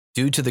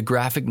Due to the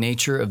graphic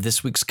nature of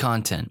this week's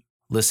content,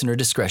 listener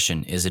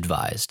discretion is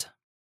advised.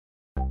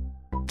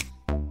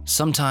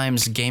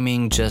 Sometimes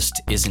gaming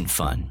just isn't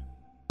fun.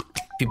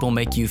 People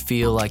make you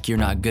feel like you're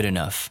not good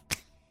enough,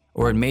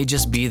 or it may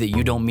just be that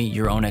you don't meet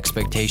your own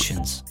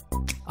expectations.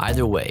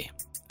 Either way,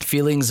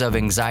 feelings of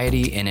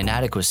anxiety and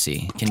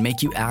inadequacy can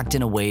make you act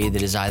in a way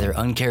that is either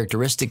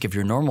uncharacteristic of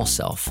your normal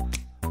self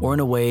or in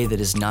a way that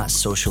is not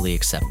socially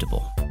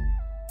acceptable.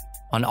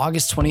 On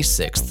August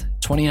 26th,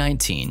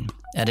 2019,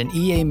 at an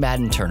EA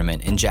Madden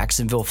tournament in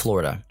Jacksonville,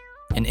 Florida,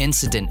 an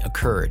incident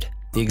occurred,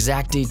 the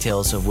exact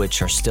details of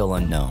which are still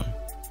unknown.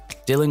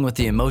 Dealing with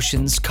the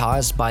emotions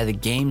caused by the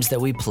games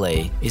that we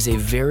play is a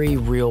very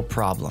real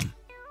problem.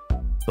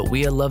 But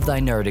we at Love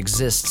Thy Nerd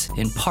exist,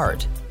 in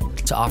part,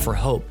 to offer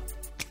hope,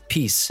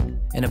 peace,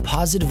 and a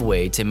positive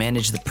way to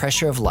manage the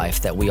pressure of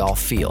life that we all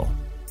feel.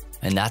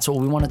 And that's what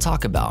we want to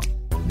talk about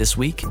this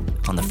week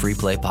on the Free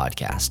Play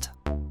Podcast.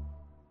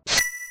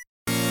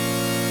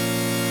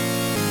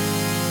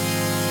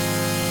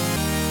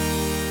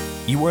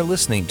 You are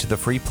listening to the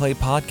Free Play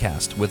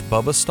Podcast with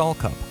Bubba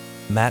Stallcup,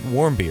 Matt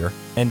Warmbier,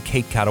 and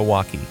Kate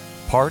Katawaki,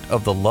 part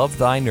of the Love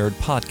Thy Nerd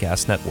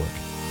Podcast Network.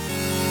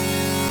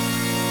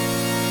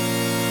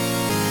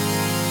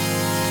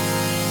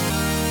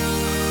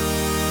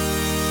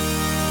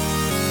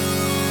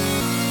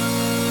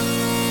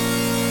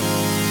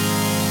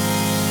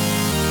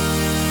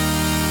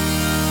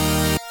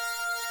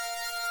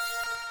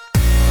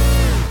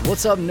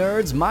 What's up,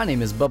 nerds? My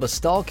name is Bubba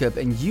Stallcup,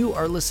 and you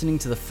are listening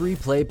to the Free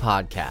Play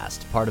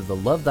Podcast, part of the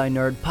Love Thy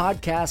Nerd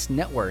Podcast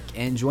Network.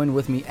 And joined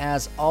with me,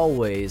 as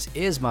always,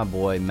 is my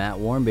boy, Matt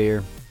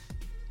Warmbier.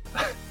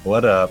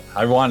 What up?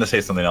 I wanted to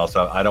say something else.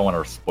 I don't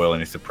want to spoil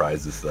any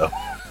surprises, though.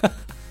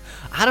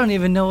 I don't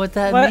even know what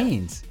that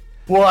means.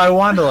 Well, I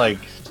wanted to,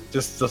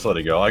 just let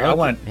it go. I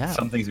want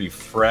some things to be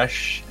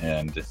fresh,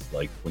 and just,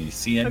 when you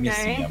see them, you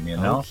see them, you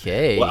know?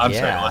 Okay, well, I'm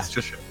sorry.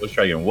 Let's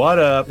try again. What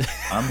up?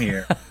 I'm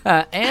here.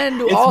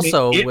 And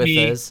also with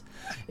us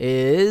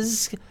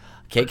is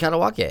Kate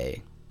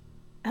Katawaki.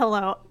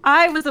 Hello.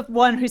 I was the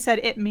one who said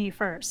it me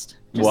first.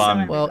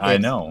 I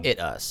know. It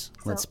us.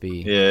 Let's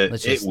be.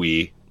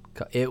 We.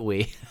 It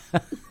we.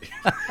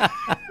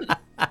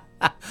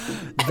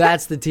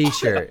 That's the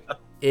t-shirt.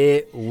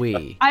 It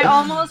we. I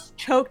almost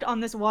choked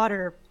on this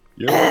water.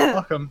 You're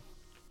welcome.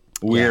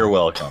 We're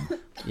welcome.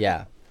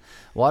 Yeah.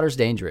 Water's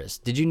dangerous.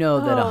 Did you know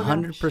that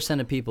 100% gosh.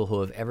 of people who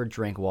have ever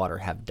drank water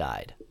have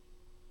died?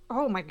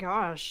 Oh my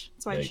gosh.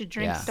 That's why you should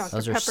drink Dr.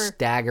 Those are Pepper.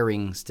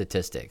 staggering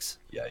statistics.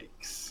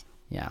 Yikes.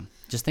 Yeah.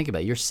 Just think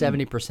about it. You're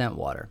 70%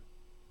 water.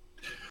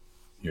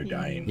 You're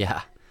dying.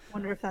 Yeah.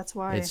 Wonder if that's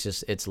why.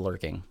 It's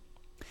lurking.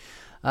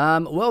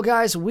 Well,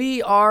 guys,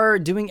 we are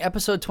doing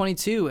episode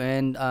 22,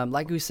 and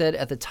like we said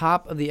at the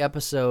top of the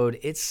episode,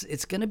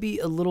 it's going to be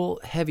a little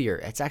heavier.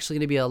 It's actually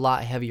going to be a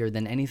lot heavier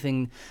than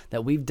anything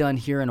that we've done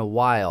here in a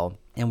while,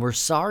 and we're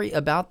sorry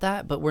about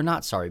that, but we're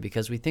not sorry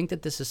because we think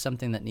that this is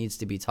something that needs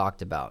to be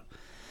talked about.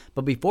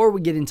 But before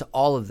we get into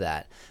all of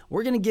that,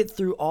 we're going to get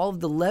through all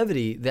of the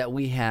levity that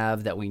we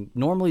have that we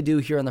normally do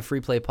here on the Free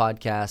Play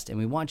Podcast, and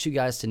we want you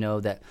guys to know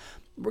that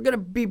we're going to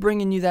be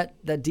bringing you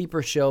that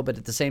deeper show, but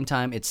at the same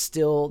time, it's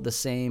still the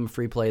same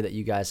Free Play that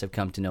you guys have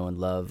come to know and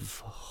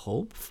love,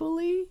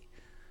 hopefully?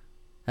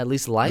 At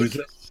least like.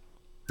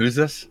 Who's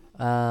this?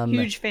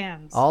 Huge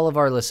fans. All of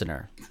our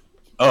listener.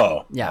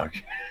 Oh. Yeah.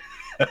 Okay.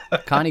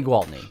 Connie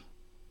Gwaltney.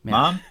 Man.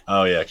 Mom?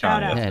 Oh, yeah.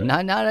 Shout out. Connie.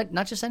 Yeah,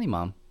 not just any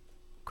mom.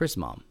 Chris'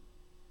 mom.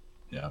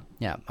 Yeah.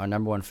 Yeah, our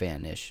number one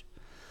fan-ish.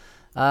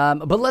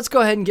 But let's go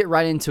ahead and get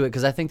right into it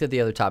because I think that the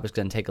other topic's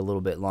going to take a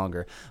little bit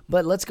longer.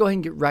 But let's go ahead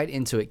and get right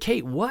into it.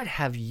 Kate, what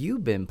have you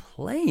been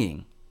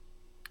playing?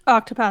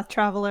 Octopath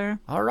Traveler.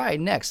 All right,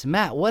 next.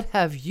 Matt, what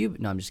have you...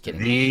 No, I'm just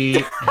kidding.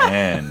 The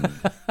end.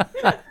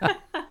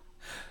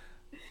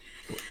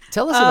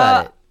 Tell us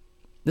about it.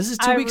 This is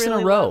 2 weeks really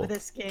in a row. love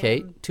this game.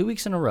 Kate, 2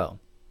 weeks in a row.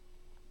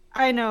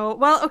 I know.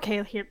 Well,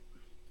 okay, here.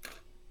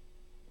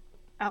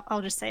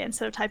 I'll just say it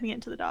instead of typing it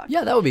into the doc.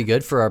 Yeah, that would be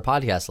good for our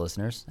podcast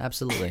listeners.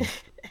 Absolutely.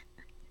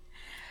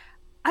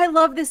 I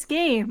love this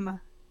game.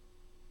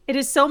 It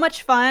is so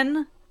much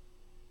fun.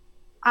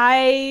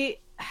 I've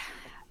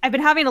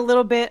been having a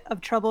little bit of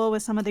trouble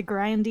with some of the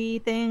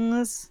grindy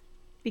things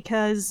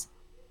because,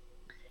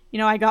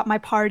 I got my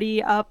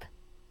party up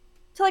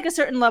to a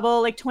certain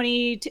level,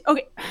 22.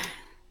 Okay.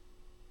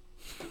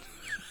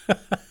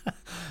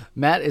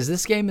 Matt, is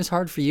this game as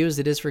hard for you as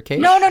it is for Kate?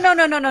 No.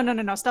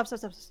 Stop.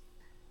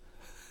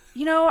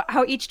 You know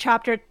how each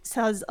chapter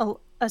says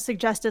a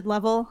suggested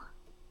level?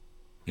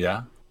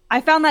 Yeah. I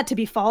found that to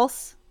be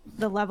false,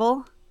 the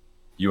level.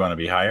 You want to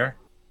be higher?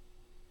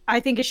 I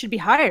think it should be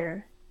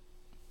higher.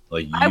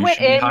 You should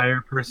be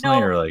higher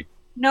personally,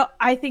 No,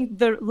 I think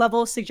the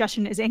level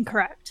suggestion is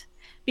incorrect.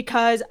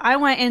 Because I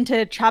went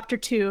into chapter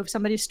 2 of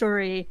somebody's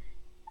story,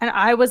 and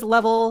I was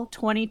level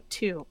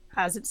 22,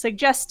 as it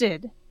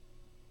suggested.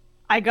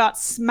 I got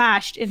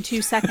smashed in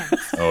 2 seconds.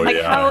 Oh,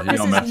 yeah. You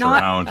don't mess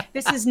around.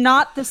 This is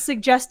not the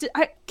suggested...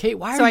 Kate,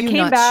 why are you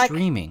not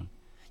streaming?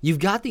 You've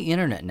got the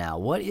internet now.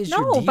 What is your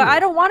deal? No, but I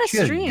don't want to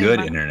She stream. has good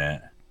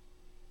internet.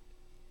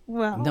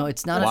 Well, No,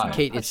 it's not. Why?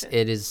 Kate,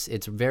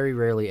 it's very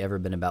rarely ever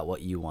been about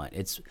what you want.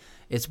 It's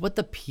what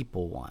the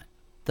people want.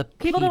 The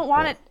people don't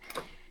want it.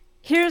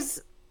 Here's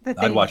the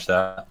thing. I'd watch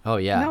that. Oh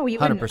yeah, No, you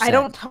 100%. wouldn't. I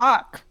don't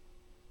talk.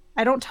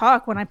 I don't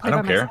talk when I play I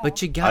don't by care. myself.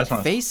 But you I got just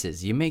wanna-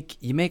 faces. You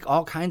make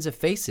all kinds of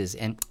faces,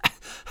 and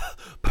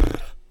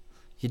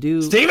you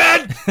do.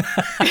 Steven!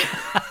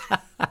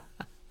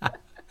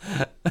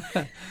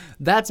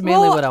 That's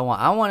mainly Well, what I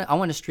want. I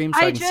want to stream so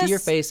I, I can see your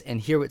just- face and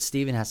hear what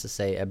Steven has to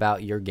say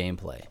about your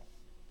gameplay.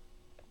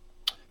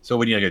 So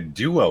we need like a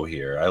duo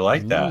here. I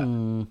like that.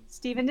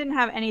 Steven didn't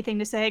have anything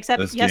to say except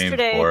This game's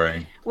yesterday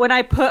boring. when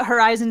I put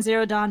Horizon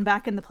Zero Dawn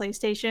back in the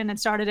PlayStation and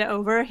started it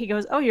over. He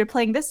goes, "Oh, you're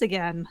playing this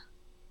again,"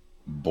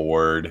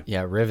 Bored.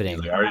 Yeah, riveting.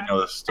 Like, I already know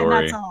the and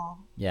story. that's all.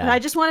 Yeah. But I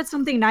just wanted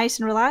something nice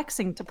and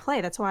relaxing to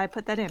play. That's why I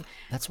put that in.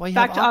 That's why you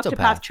Back have to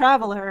Octopath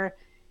Traveler.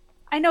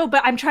 I know,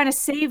 but I'm trying to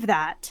save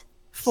that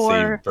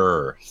for.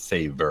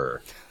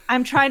 Savor.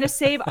 I'm trying to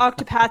save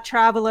Octopath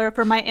Traveler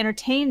for my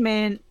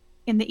entertainment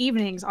in the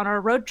evenings on our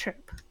road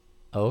trip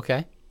Oh,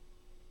 okay.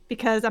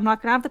 because I'm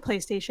not going to have the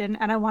PlayStation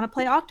and I want to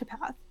play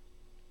Octopath.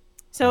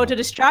 So to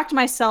distract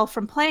myself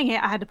from playing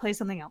it, I had to play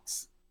something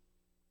else.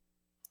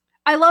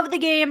 I love the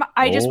game.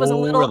 I just was a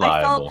little.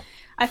 Reliable.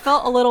 I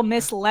felt a little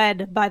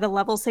misled by the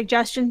level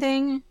suggestion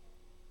thing.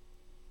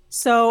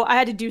 So I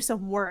had to do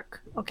some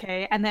work,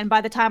 okay? And then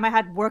by the time I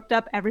had worked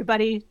up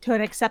everybody to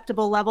an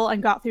acceptable level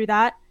and got through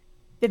that,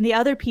 then the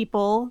other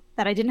people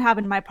that I didn't have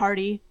in my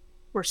party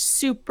were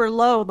super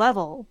low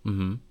level.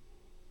 Mm-hmm.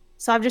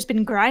 So I've just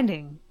been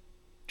grinding,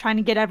 trying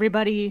to get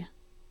everybody,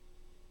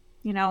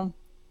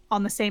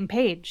 on the same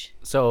page.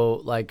 So,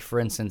 like, for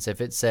instance, if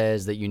it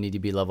says that you need to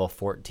be level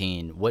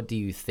 14, what do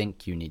you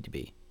think you need to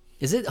be?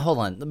 Is it, hold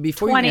on,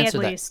 before 20 you at answer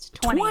that. least,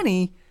 20.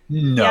 20?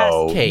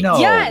 No. Yes, Kate. No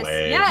yes,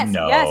 way. yes,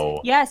 No.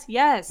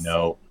 yes.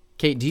 No.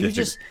 Kate, do you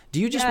just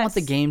want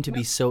the Yes. game to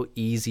be so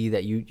easy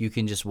that you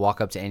can just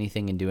walk up to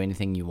anything and do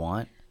anything you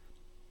want?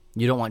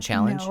 You don't want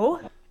challenge?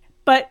 No.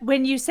 But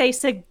when you say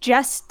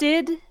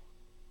suggested,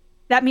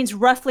 that means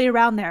roughly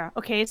around there.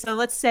 Okay, so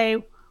let's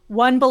say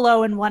one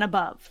below and one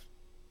above.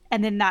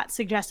 And then that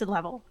suggested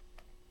level.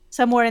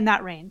 Somewhere in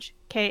that range.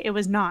 Okay, it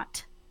was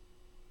not.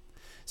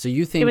 So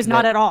you think It was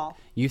not at all.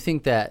 You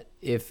think that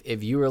if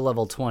you were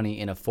level 20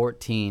 in a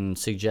 14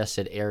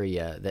 suggested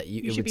area that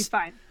you You it should would be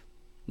fine.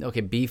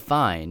 Okay, be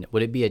fine.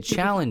 Would it be a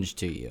challenge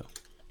to you?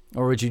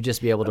 Or would you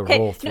just be able to Okay,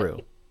 roll no, through?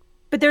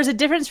 But there's a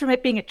difference from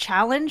it being a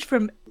challenge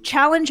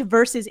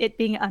versus it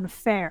being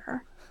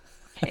unfair.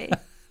 Okay.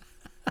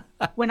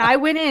 When I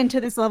went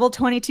into this level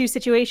 22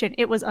 situation,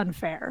 it was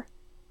unfair.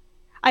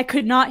 I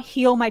could not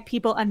heal my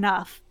people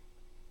enough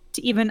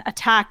to even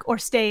attack or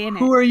stay in it.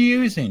 Who are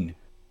you using?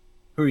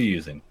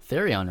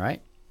 Therion,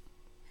 right?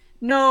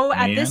 No,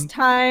 at this And?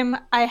 time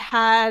I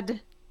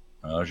had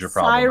Oh, that's your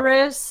problem.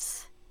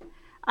 Cyrus,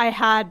 I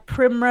had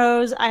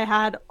Primrose, I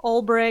had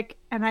Ulbrich,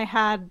 and I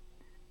had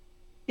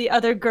the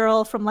other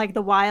girl from like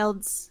the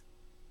Wilds.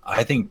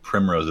 I think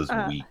Primrose is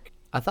weak.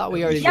 I thought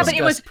we already Yeah, discussed but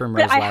it was.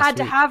 Primrose But I last had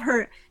to week. have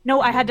her. No,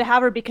 I had to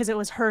have her because it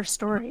was her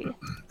story.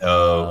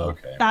 Oh,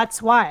 okay.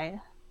 That's why.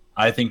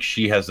 I think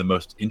she has the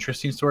most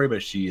interesting story,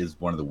 but she is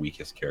one of the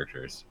weakest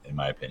characters, in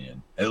my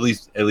opinion. At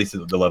least at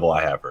the level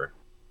I have her.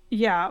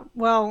 Yeah.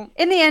 Well,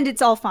 in the end,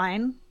 it's all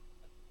fine,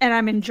 and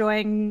I'm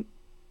enjoying.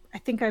 I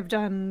think I've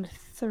done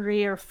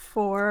 3 or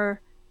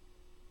 4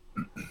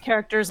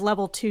 characters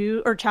level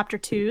 2 or chapter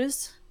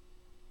 2s.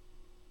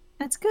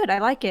 That's good. I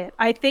like it.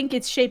 I think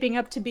it's shaping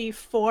up to be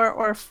 4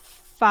 or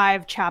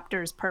 5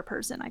 chapters per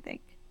person. I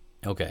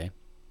Okay.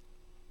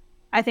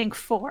 think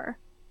 4.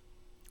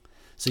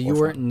 So you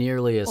weren't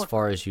nearly as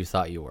far as you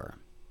thought you were.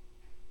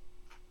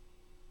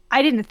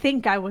 I didn't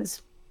think I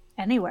was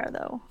anywhere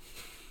though.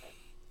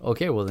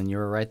 Okay, well then you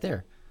were right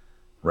there.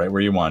 Right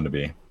where you wanted to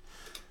be.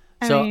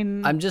 So I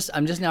mean, I'm just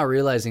now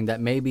realizing that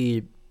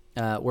maybe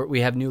we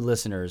have new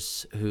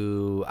listeners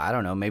who, I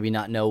don't know, maybe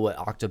not know what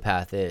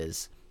Octopath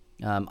is.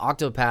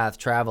 Octopath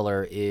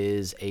Traveler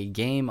is a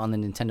game on the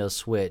Nintendo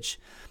Switch,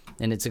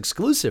 and it's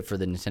exclusive for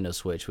the Nintendo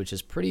Switch, which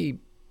is pretty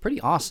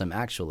awesome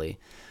actually.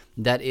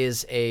 That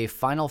is a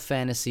Final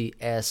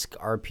Fantasy-esque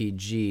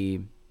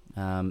RPG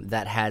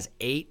that has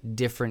 8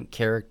 different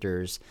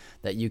characters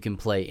that you can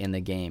play in the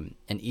game,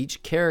 and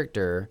each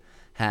character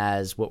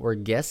has what we're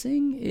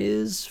guessing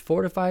is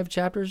 4 to 5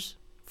 chapters,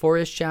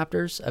 4-ish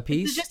chapters a this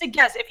piece. is just a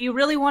guess. If you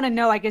really want to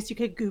know, I guess you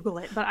could Google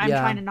it, but I'm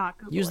trying to not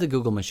Google use the it.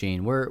 Google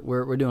machine. We're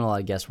doing a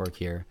lot of guesswork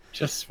here.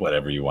 Just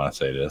whatever you want to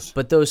say it is.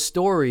 But those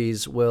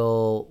stories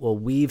will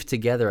weave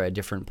together at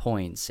different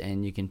points,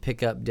 and you can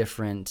pick up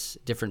different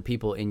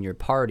people in your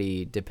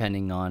party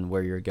depending on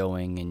where you're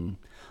going and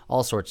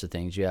all sorts of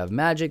things. You have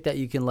magic that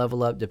you can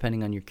level up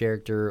depending on your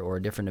character or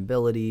different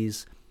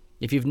abilities.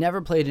 If you've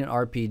never played an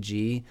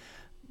RPG,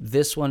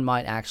 this one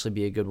might actually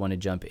be a good one to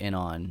jump in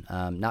on,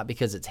 not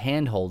because it's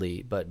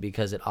hand-holdy, but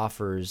because it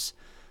offers,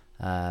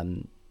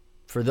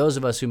 for those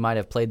of us who might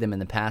have played them in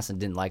the past and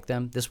didn't like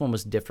them, this one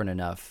was different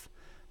enough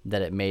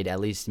that it made at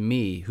least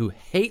me, who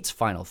hates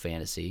Final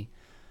Fantasy,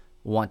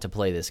 want to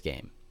play this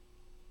game.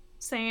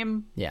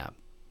 Same. Yeah.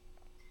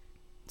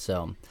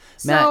 So,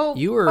 Matt,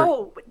 you were.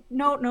 Oh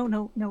no!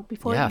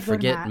 Before Yeah, you go to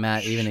forget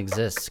Matt even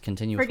exists.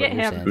 Continue with Forget what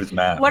you're him. saying. Who's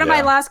Matt? One of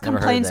my last Never heard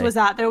of complaints they. was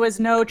that there was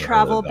no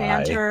travel of I.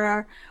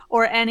 banter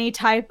or any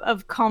type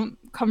of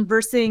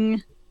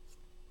conversing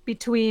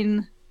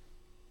between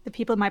the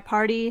people in my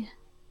party.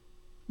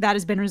 That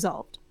has been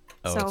resolved.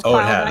 Oh, So it's- Oh, it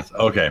file has. that-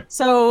 Okay.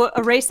 So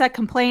erase that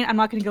complaint. I'm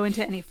not going to go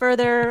into it any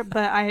further,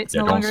 but it's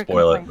Yeah, no don't longer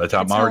spoil a it. complaint.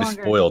 I'm It's no already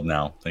longer- spoiled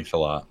now. Thanks a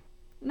lot.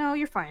 No,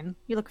 you're fine.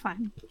 You look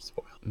fine.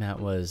 Spoiled. Matt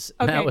was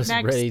Okay, next.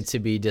 ready to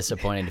be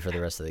disappointed for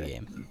the rest of the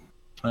game.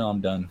 Well,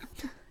 I'm done.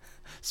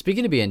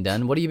 Speaking of being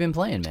done, what have you been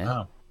playing,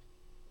 man?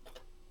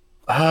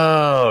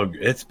 Oh,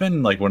 it's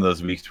been like one of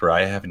those weeks where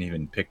I haven't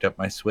even picked up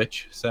my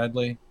Switch,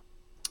 sadly.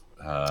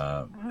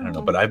 I don't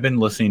know, but I've been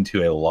listening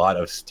to a lot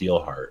of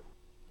Steelheart.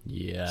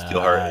 Yeah.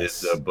 Steelheart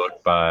is a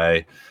book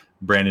by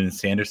Brandon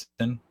Sanderson.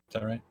 Is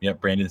that right? Yeah,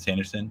 Brandon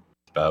Sanderson.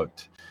 It's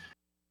about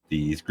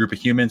these group of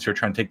humans who are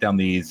trying to take down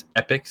these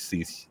epics,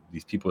 these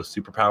people with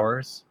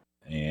superpowers,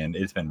 and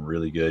it's been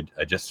really good.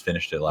 I just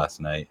finished it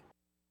last night,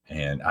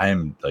 and I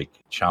am like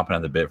chomping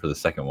on the bit for the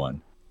second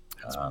one.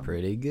 It's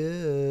pretty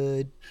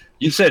good.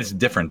 You said it's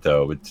different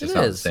though; it's just It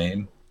not the is.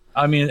 same.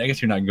 I mean, I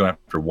guess you're not going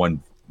after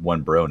one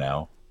bro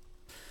now.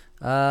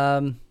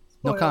 No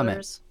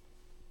comment. Spoilers.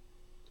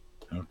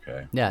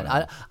 Okay.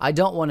 Yeah, I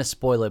don't want to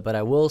spoil it, but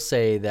I will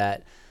say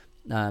that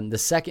the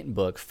second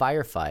book,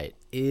 Firefight,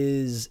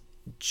 is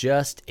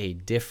just a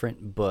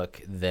different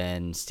book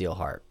than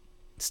Steelheart.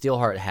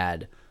 Steelheart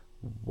had,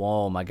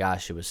 oh my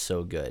gosh, it was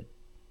so good.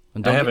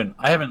 And I don't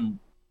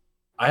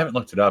haven't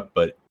looked it up,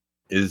 but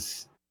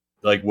is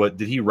like what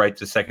did he write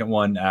the second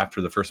one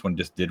after the first one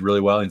just did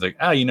really well? And he's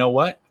like, you know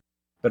what?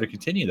 Better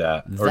continue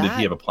that. Or did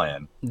he have a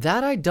plan?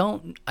 That I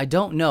don't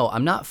know.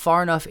 I'm not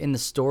far enough in the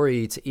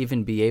story to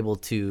even be able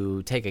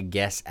to take a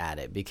guess at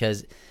it,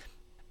 because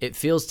it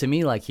feels to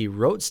me like he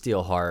wrote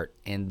Steelheart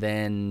and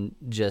then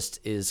just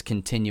is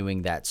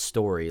continuing that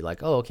story.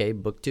 Like, oh, okay,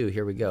 book 2,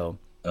 here we go.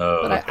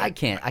 But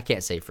Okay. I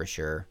can't say for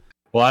sure.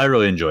 Well, I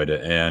really enjoyed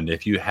it, and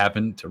if you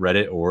haven't read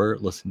it or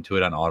listened to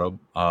it on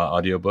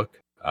audiobook,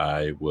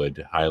 I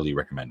would highly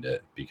recommend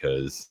it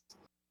because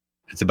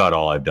it's about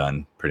all I've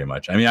done, pretty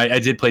much. I mean, I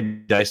did play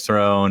Dice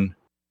Throne.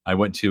 I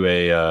went to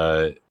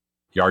a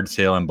yard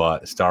sale and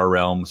bought Star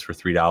Realms for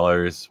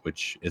 $3,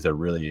 which is a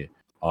really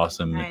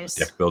awesome Nice.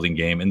 deck building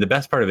game. And the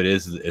best part of it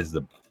is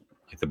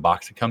the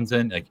box it comes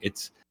in. Like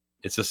it's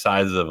the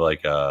size of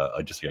like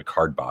just like a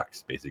card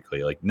box,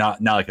 basically. Like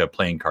not like a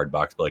playing card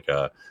box, but like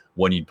a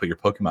one you'd put your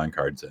Pokemon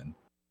cards in.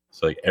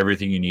 So like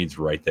everything you need's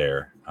right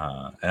there.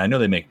 And I know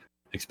they make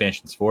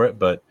expansions for it,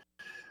 but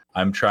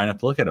I'm trying not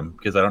to look at them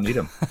because I don't need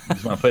them. I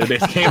just want to play the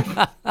base game.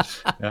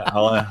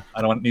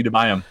 I don't need to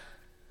buy them.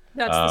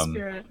 That's the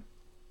spirit.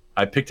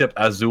 I picked up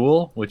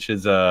Azul, which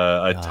is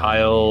a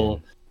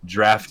tile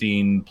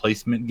drafting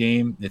placement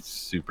game. It's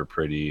super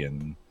pretty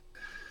and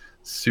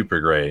super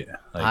great.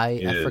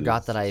 Like, I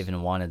forgot that I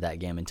even wanted that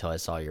game until I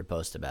saw your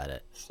post about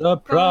it.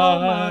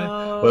 Surprise!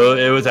 Promo. Well,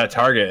 it was at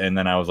Target, and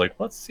then I was like,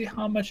 let's see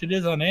how much it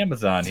is on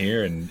Amazon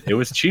here, and it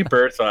was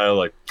cheaper, so I was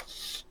like,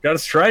 gotta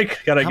strike.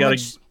 How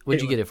much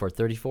would you get it for?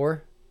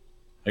 34?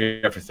 I got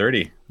it for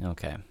 30.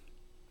 Okay.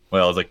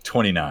 Well, it was like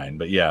 29,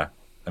 but yeah.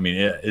 I mean,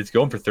 it's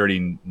going for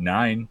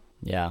 39.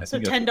 Yeah. I So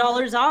think that's-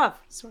 $10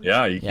 off. Sort of.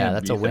 Yeah, you Yeah, can't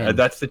that's beat a win. that.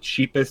 That's the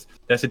cheapest.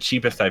 That's the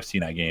cheapest I've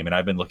seen that game, and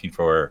I've been looking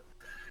for,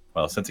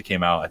 well, since it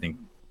came out, I think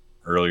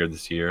earlier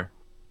this year,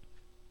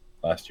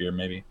 last year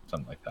maybe,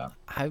 something like that.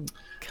 I'm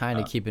kind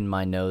of keeping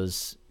my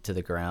nose to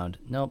the ground.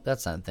 Nope,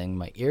 that's not a thing.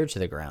 My ear to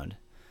the ground.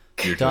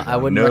 I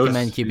wouldn't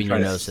recommend keeping your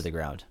nose to the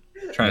ground.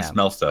 Trying yeah. to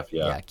smell stuff.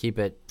 Yeah. Yeah, keep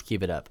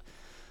it up.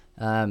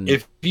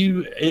 If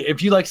you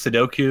like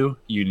Sudoku,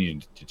 you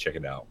need to check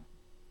it out.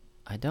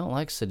 I don't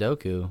like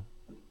Sudoku.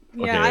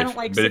 Yeah, Okay, I don't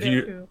like but if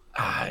you-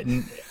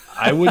 Sudoku.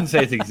 I wouldn't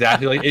say it's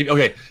exactly like. If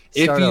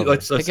Start you over.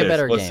 let's Pick say a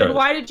better let's game. start But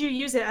why did you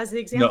use it as the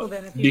example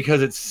then? If you...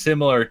 because it's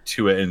similar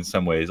to it in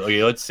some ways.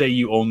 Okay, let's say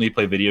you only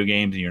play video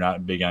games and you're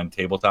not big on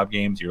tabletop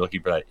games. You're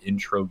looking for that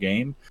intro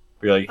game.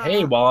 You're like,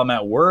 hey, while I'm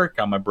at work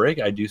on my break,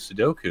 I do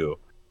Sudoku.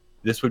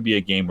 This would be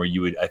a game where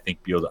you would, I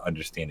think, be able to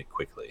understand it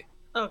quickly,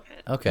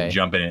 Okay.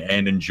 jump in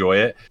and enjoy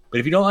it. But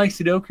if you don't like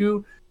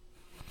Sudoku,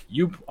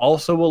 you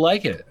also will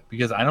like it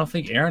because I don't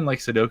think Erin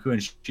likes Sudoku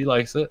and she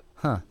likes it.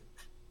 Huh.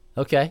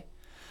 Okay.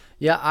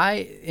 Yeah,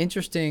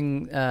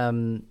 interesting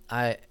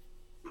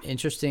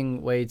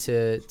way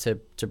to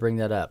bring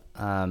that up.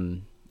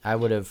 I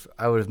would have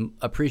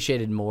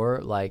appreciated more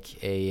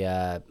like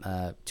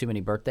a too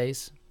many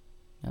birthdays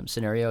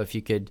scenario. If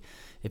you could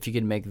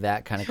make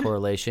that kind of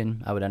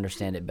correlation, I would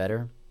understand it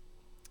better.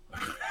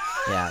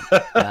 Yeah.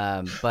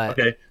 But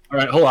Okay. All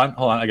right. Hold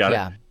on. I got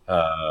yeah. it.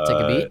 Take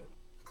a beat.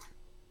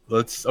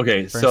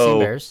 So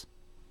Bears.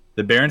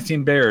 the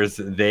Berenstein Bears,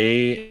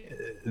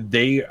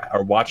 they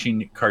are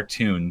watching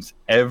cartoons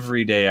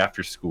every day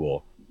after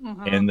school.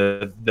 And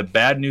the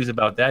bad news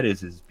about that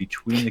is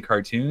between the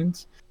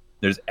cartoons,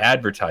 there's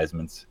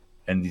advertisements,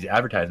 and these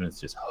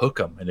advertisements just hook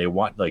them, and they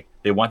want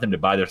them to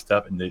buy their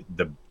stuff. And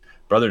the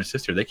brother and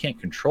sister, they can't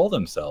control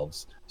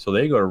themselves. So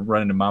they go to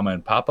run into Mama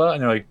and Papa,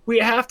 and they're like, we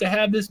have to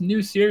have this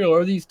new cereal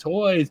or these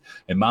toys.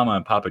 And Mama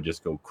and Papa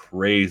just go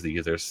crazy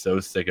because they're so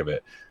sick of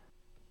it.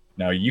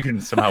 Now, you can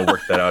somehow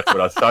work that out to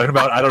what I was talking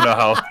about. I don't know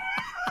how.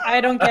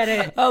 I don't get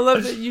it. I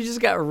love that you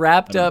just got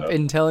wrapped up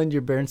in telling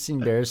your Bernstein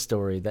Bears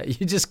story, that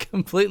you just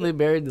completely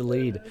buried the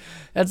lead.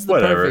 That's the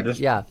perfect. Just,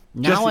 yeah.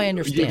 Now I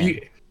understand.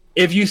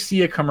 If you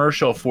see a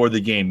commercial for the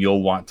game,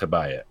 you'll want to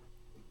buy it.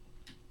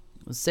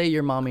 Let's say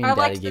your mommy and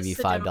daddy give you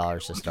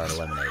 $5 to start a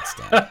lemonade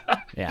stand.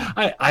 Yeah.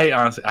 I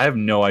honestly, I have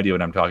no idea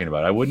what I'm talking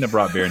about. I wouldn't have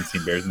brought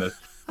Berenstein Bears in this,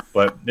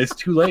 but it's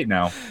too late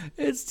now.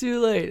 It's too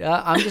late.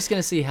 I'm just going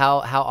to see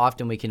how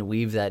often we can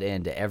weave that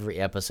into every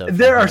episode.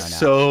 There are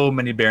so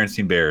many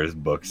Berenstein Bears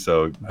books.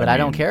 So, but I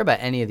don't care about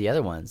any of the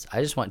other ones.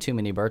 I just want too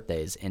many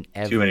birthdays in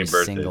every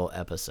single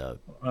episode.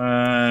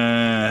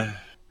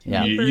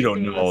 Yeah. You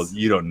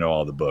don't know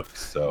all the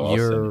books. So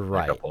you're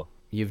right.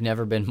 You've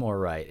never been more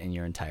right in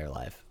your entire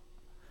life.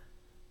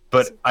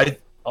 But I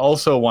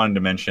also wanted to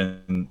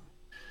mention,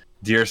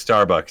 dear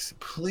Starbucks,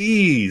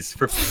 please,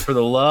 for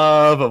the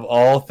love of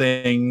all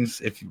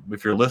things, if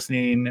you're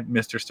listening,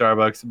 Mr.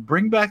 Starbucks,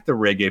 bring back the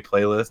reggae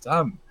playlist.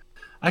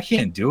 I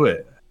can't do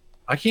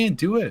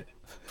it.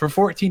 For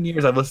 14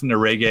 years, I've listened to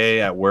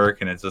reggae at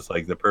work, and it's just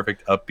like the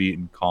perfect upbeat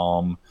and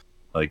calm,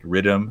 like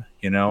rhythm.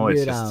 You know,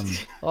 it's just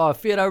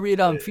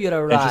rhythm.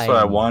 It's just what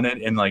I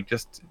wanted, and like they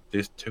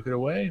just took it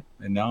away,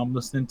 and now I'm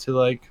listening to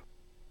like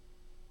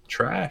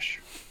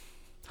trash.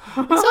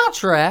 It's not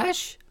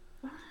trash.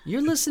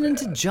 You're listening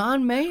to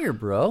John Mayer,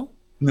 bro.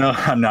 No,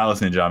 I'm not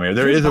listening to John Mayer.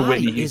 There is a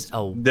Whitney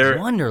Houston. Is a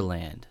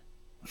wonderland.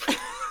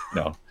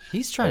 No.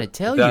 He's trying to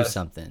tell you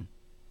something.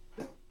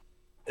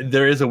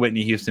 There is a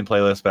Whitney Houston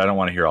playlist, but I don't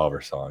want to hear all of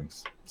her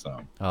songs. So.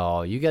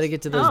 Oh, you got to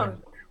get to those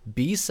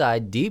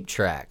B-side deep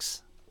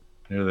tracks.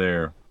 They're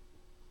there.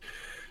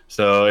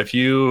 So if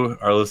you,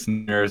 our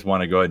listeners, want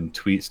to go ahead and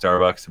tweet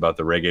Starbucks about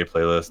the reggae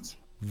playlist,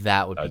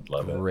 that would be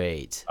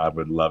great. I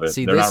would love it.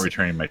 They're not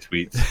returning my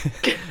tweets.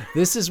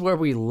 This is where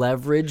we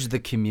leverage the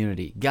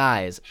community.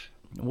 Guys,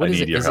 what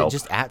is it? Is it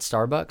just at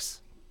Starbucks?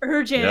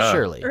 Urgent. Yeah.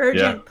 Surely.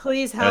 Urgent.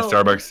 Please help.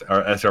 At Starbucks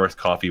or at Starbucks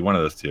Coffee, one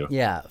of those two.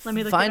 Yeah. Let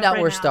me look find it up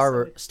out where right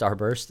now,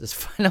 Starburst is.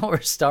 Find out where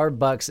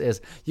Starbucks is.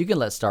 You can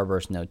let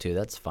Starburst know too.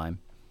 That's fine.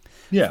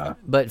 Yeah.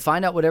 But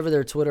find out whatever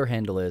their Twitter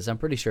handle is. I'm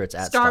pretty sure it's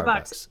at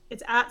Starbucks.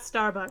 It's at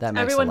Starbucks. That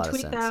makes Everyone a lot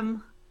tweet of sense.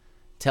 them.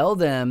 Tell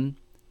them,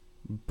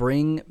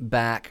 bring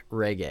back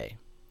reggae.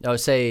 Oh,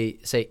 say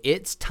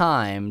it's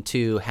time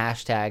to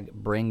hashtag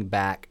bring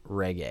back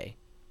reggae.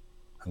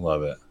 I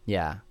love it.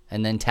 Yeah.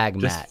 And then tag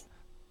Matt.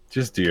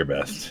 Just do your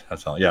best.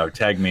 That's all. Yeah,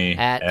 tag me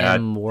at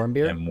M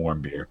Warmbeer. M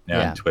Warmbeer.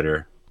 Yeah, on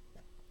Twitter.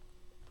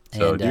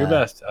 So do your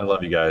best. I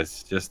love you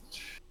guys. Just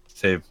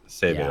save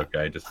it,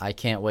 okay? I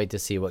can't wait to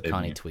see what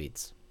Connie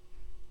tweets.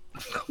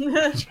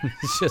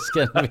 It's just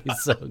gonna be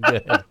so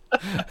good.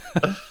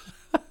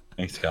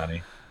 Thanks,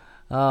 Connie.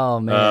 Oh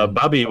man.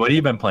 Bobby, what have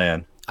you been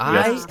playing?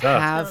 I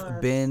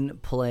have been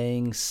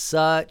playing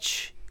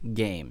such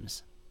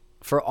games.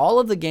 For all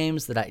of the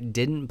games that I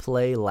didn't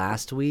play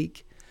last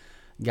week,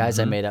 guys,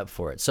 I made up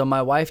for it. So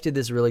my wife did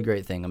this really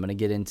great thing. I'm going to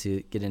get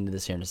into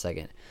this here in a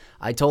second.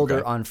 I told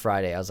her on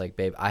Friday, I was like,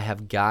 babe, I've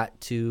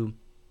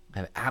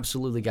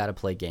absolutely got to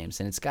play games.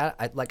 And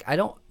I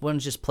don't want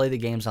to just play the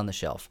games on the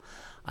shelf.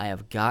 I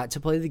have got to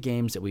play the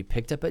games that we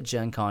picked up at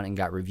Gen Con and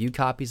got review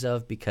copies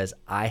of, because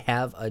I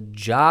have a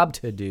job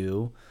to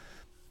do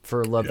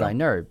for Love Thy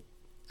Nerd.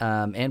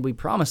 And we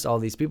promised all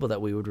these people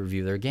that we would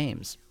review their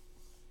games.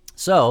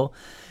 So,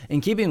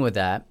 in keeping with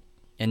that,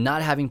 and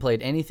not having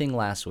played anything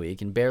last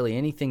week and barely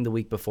anything the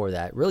week before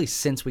that, really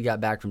since we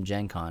got back from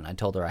Gen Con, I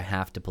told her I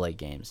have to play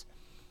games.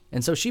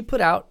 And so she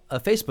put out a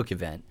Facebook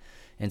event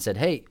and said,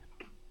 hey,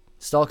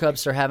 Stall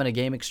Cups are having a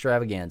game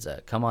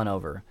extravaganza. Come on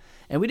over.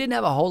 And we didn't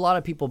have a whole lot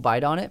of people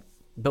bite on it,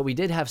 but we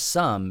did have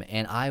some,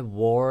 and I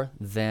wore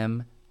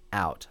them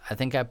out. I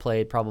think I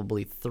played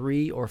probably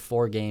 3 or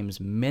 4 games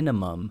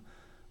minimum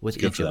with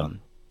each of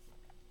them.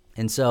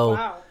 And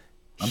so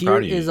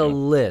here is a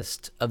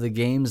list of the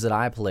games that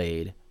I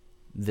played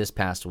this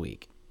past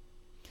week.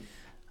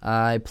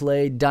 I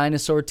played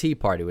Dinosaur Tea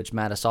Party, which,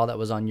 Matt, I saw that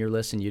was on your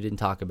list and you didn't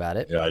talk about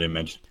it. Yeah, I didn't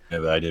mention it,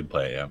 but I did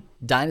play it, yeah.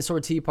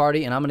 Dinosaur Tea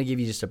Party, and I'm going to give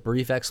you just a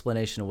brief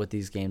explanation of what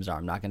these games are.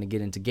 I'm not going to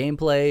get into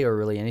gameplay or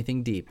really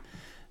anything deep.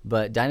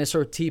 But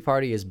Dinosaur Tea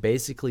Party is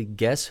basically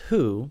Guess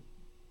Who,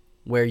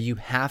 where you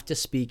have to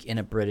speak in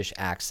a British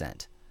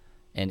accent.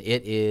 And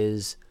it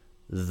is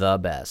the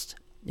best.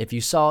 If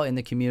you saw in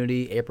the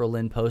community, April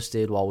Lynn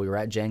posted while we were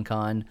at Gen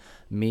Con,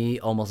 me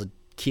almost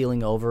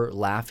keeling over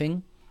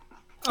laughing.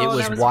 It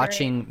was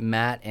watching great.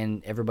 Matt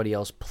and everybody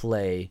else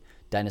play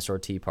Dinosaur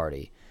Tea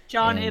Party.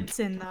 John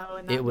Ibsen, though,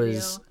 in that it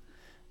was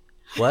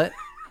video. What?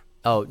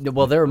 Oh,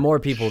 well, there were more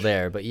people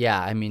there, but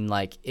yeah, I mean,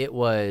 like, it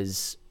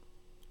was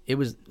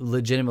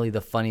legitimately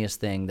the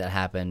funniest thing that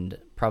happened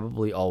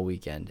probably all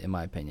weekend, in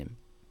my opinion.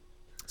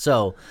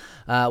 So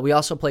we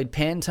also played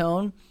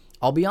Pantone,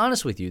 I'll be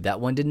honest with you, that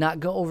one did not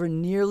go over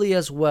nearly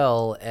as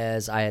well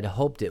as I had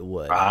hoped it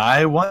would.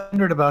 I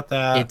wondered about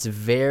that. It's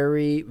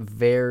very,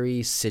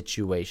 very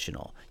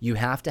situational. You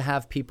have to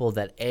have people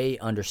that A,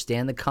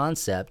 understand the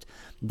concept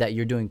that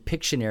you're doing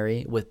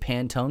Pictionary with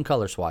Pantone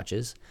color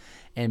swatches,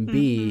 and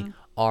B,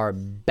 are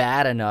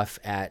bad enough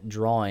at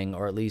drawing,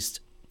 or at least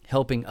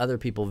helping other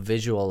people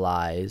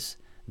visualize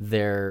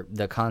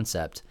the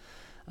concept.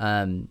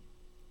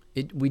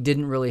 We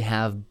didn't really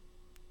have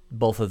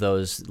both of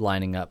those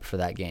lining up for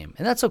that game,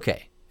 and that's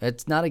okay.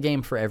 It's not a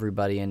game for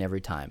everybody and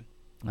every time,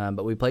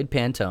 but we played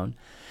Pantone,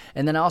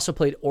 and then I also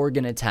played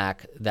Organ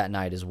Attack that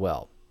night as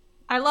well.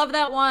 I love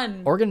that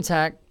one. Organ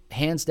Attack,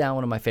 hands down,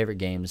 one of my favorite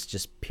games,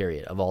 just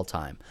period, of all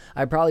time.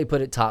 I'd probably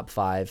put it top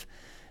 5.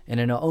 And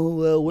I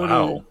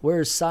know,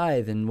 where's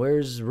Scythe and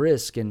where's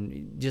Risk?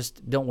 And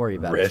just don't worry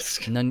about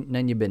Risk. it.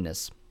 None your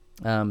business.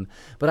 But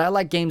I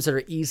like games that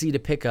are easy to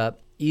pick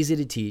up, easy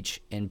to teach,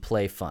 and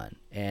play fun.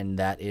 And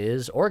that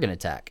is Organ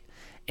Attack.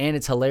 And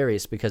it's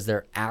hilarious because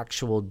they're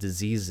actual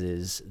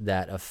diseases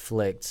that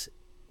afflict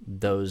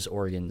those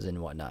organs and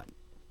whatnot.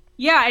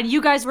 Yeah, and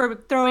you guys were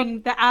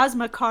throwing the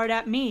asthma card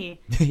at me.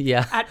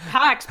 Yeah. At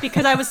PAX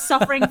because I was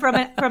suffering from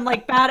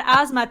like bad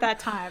asthma at that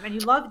time, and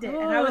you loved it.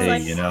 And I was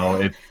like, you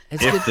know,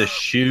 if the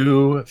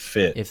shoe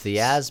fits, if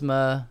the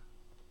asthma,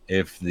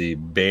 if the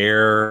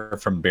bear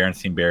from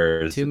Berenstein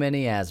Bears, too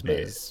many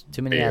asthmas,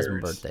 too many Bears.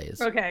 asthma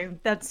birthdays. okay,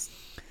 that's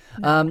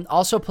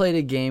Also played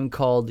a game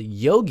called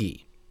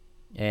Yogi,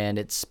 and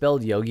it's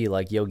spelled Yogi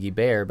like Yogi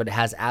Bear, but it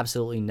has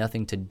absolutely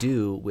nothing to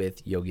do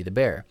with Yogi the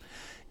Bear.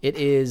 It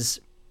is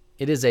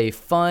a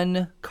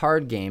fun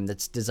card game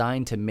that's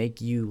designed to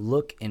make you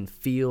look and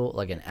feel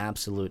like an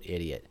absolute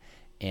idiot,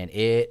 and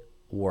it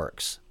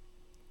works.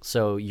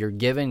 So you're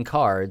given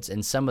cards,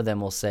 and some of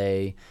them will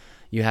say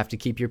you have to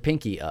keep your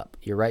pinky up,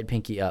 your right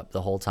pinky up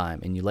the whole time,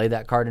 and you lay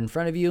that card in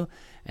front of you,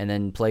 and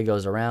then play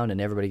goes around,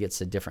 and everybody gets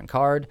a different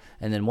card.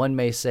 And then one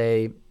may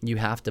say you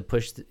have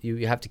to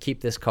you have to keep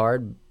this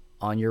card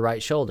on your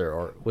right shoulder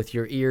or with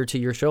your ear to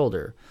your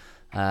shoulder.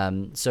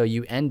 So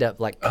you end up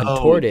like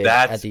contorted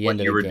at the end of the game. That's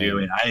what you were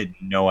doing. I had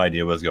no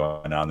idea what was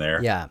going on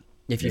there. Yeah.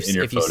 If you've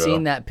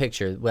seen that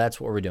picture, well, that's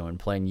what we're doing,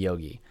 playing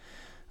Yogi.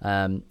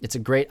 It's a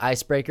great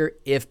icebreaker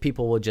if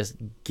people will just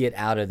get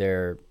out of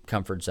their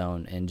comfort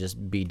zone and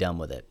just be done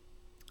with it.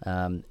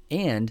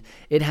 And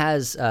it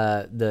has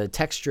the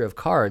texture of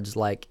cards,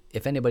 like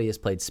if anybody has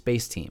played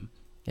Space Team,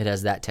 it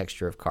has that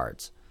texture of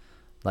cards,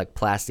 like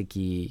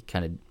plasticky,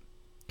 kind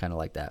of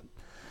like that.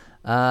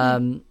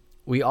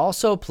 We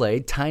also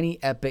played Tiny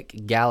Epic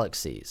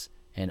Galaxies,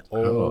 and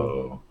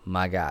oh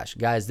my gosh,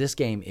 guys, this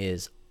game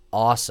is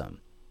awesome.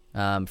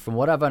 From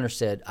what I've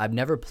understood, I've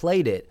never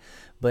played it,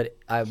 but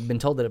I've been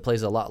told that it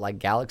plays a lot like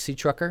Galaxy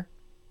Trucker.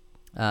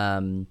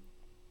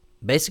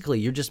 Basically,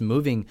 you're just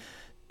moving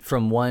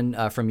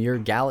from your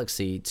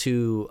galaxy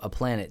to a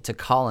planet to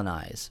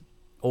colonize,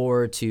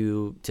 or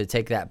to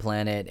take that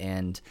planet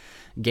and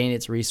gain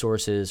its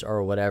resources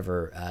or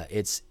whatever.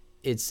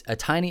 It's a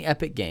tiny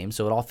epic game,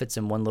 so it all fits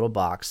in one little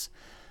box.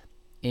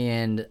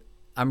 And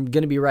I'm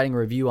going to be writing a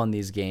review on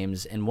these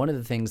games, and one of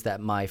the things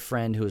that my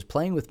friend who was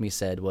playing with me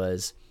said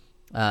was,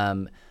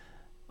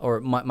 or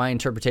my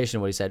interpretation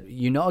of what he said,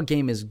 a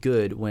game is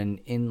good when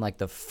in like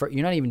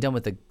you're not even done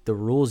with the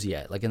rules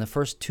yet. Like in the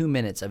first 2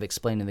 minutes of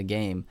explaining the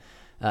game,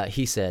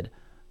 he said,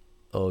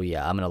 oh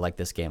yeah, I'm going to like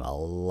this game a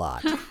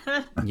lot.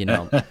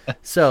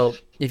 So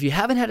if you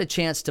haven't had a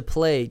chance to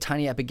play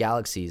Tiny Epic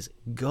Galaxies,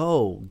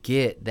 go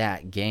get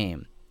that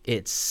game.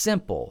 It's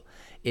simple.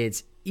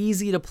 It's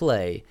easy to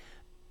play,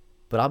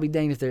 but I'll be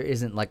danged if there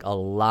isn't like a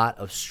lot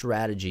of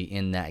strategy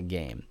in that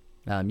game.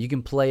 You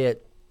can play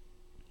it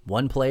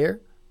one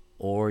player,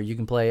 or you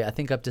can play, I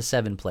think, up to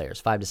 7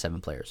 players, 5 to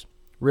 7 players.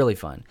 Really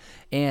fun.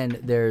 And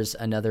there's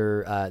an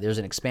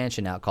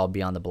expansion out called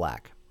Beyond the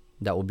Black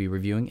that we'll be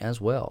reviewing as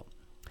well.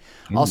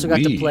 Also got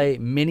to play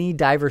Mini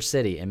Diver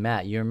City. And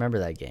Matt, you remember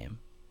that game?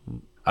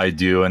 I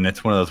do, and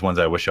it's one of those ones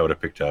I wish I would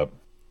have picked up.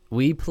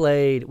 We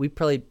played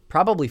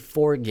probably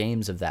 4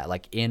 games of that,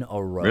 like in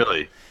a row.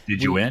 Really?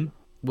 Did you win?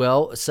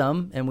 Well,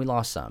 some, and we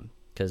lost some,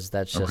 because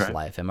that's just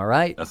life. Am I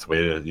right? That's the way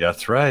it is. Yeah,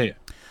 that's right.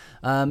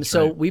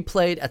 We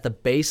played at the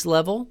base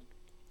level,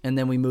 and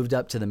then we moved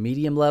up to the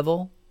medium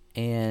level,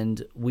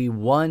 and we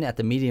won at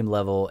the medium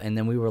level, and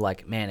then we were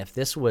like, man, if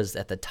this was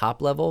at the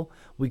top level,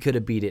 we could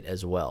have beat it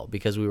as well,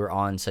 because we were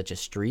on such a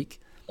streak.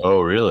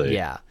 Oh, really?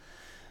 Yeah.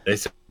 They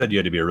said you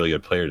had to be a really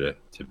good player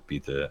to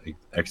beat the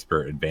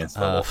expert advanced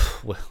level.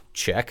 Well,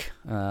 check.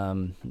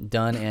 Done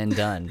and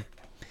done.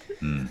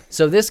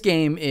 So this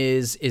game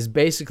is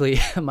basically,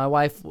 my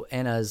wife,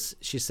 Anna's,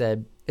 she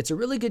said, it's a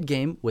really good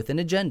game with an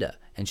agenda,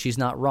 and she's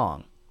not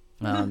wrong,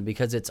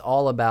 because it's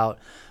all about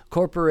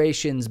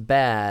corporations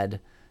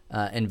bad,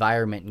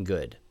 environment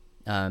good,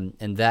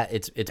 and that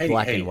it's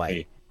black and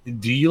white. Hey.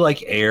 Do you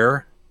like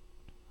air?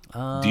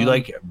 Do you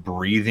like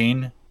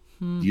breathing?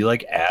 Do you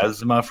like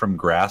asthma from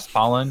grass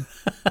pollen?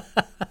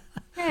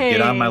 Hey.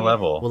 Get on my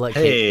level. We'll let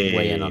Kate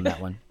weigh in on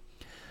that one.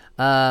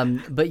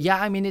 But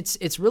yeah, I mean,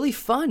 it's really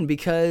fun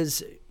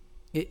because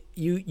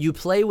You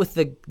play with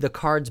the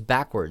cards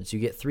backwards. You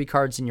get 3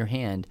 cards in your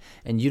hand,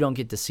 and you don't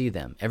get to see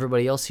them.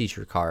 Everybody else sees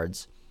your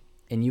cards,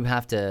 and you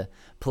have to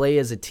play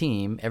as a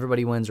team.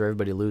 Everybody wins or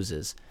everybody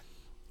loses.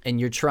 And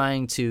you're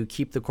trying to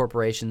keep the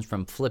corporations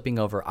from flipping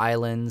over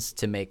islands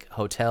to make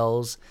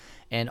hotels,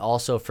 and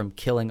also from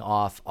killing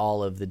off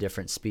all of the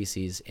different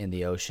species in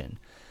the ocean.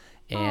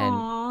 And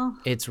Aww.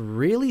 it's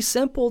really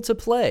simple to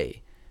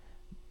play.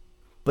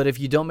 But if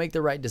you don't make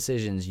the right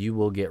decisions, you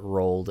will get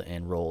rolled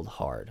and rolled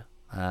hard.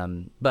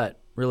 But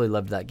really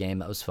loved that game.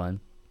 That was fun.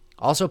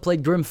 Also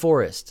played Grim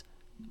Forest.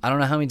 I don't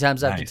know how many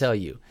times I have to tell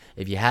you.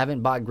 If you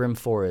haven't bought Grim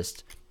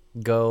Forest,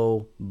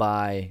 go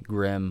buy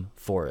Grim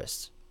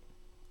Forest.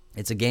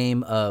 It's a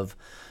game of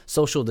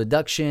social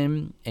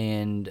deduction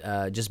and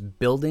just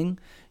building.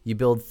 You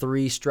build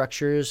 3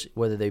 structures,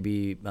 whether they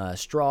be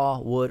straw,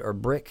 wood, or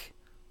brick.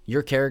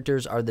 Your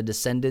characters are the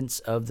descendants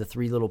of the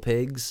 3 little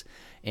pigs,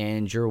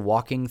 and you're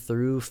walking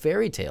through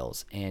fairy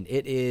tales. And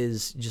it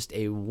is just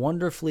a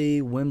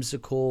wonderfully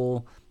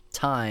whimsical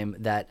time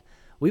that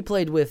we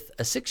played with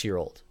a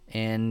 6-year-old,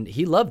 and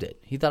he loved it.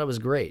 He thought it was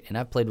great, and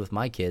I've played with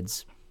my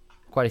kids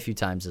quite a few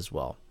times as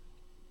well.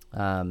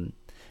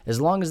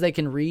 As long as they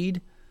can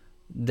read,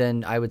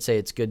 then I would say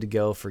it's good to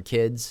go for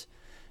kids.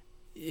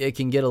 It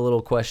can get a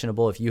little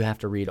questionable if you have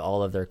to read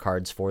all of their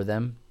cards for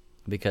them,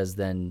 because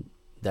then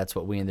that's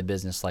what we in the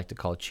business like to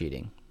call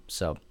cheating.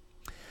 So,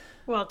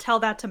 Well, tell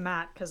that to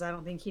Matt, because I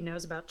don't think he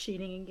knows about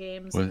cheating in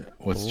games.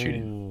 What's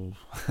cheating?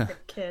 For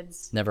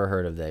kids. Never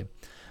heard of they.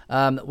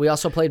 We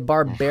also played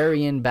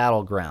Barbarian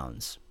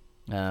Battlegrounds.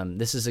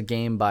 This is a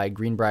game by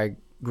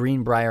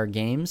Greenbrier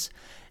Games,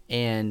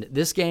 and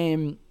this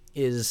game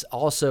is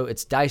also,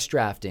 it's dice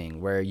drafting,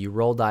 where you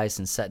roll dice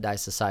and set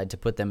dice aside to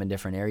put them in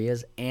different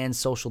areas, and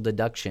social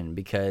deduction,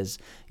 because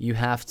you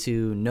have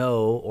to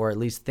know, or at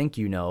least think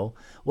you know,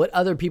 what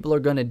other people are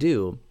going to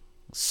do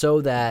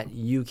so that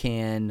you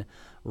can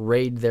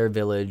raid their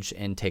village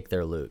and take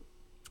their loot.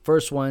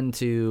 First one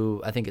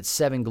to, I think it's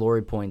 7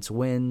 glory points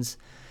wins.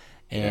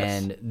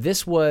 And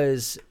this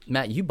was,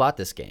 Matt, you bought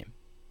this game.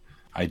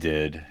 I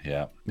did,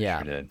 yeah.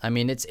 Yeah, Sure did. I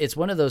mean, it's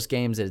one of those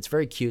games that it's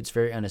very cute, it's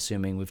very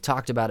unassuming. We've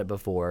talked about it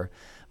before,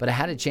 but I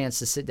had a chance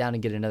to sit down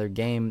and get another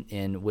game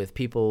in with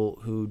people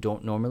who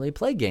don't normally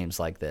play games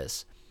like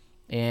this.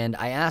 And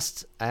I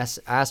asked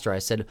her, I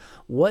said,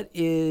 what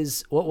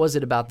was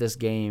it about this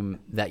game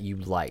that you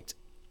liked?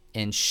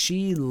 And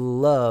she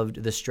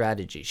loved the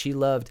strategy. She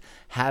loved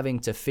having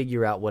to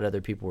figure out what other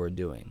people were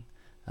doing.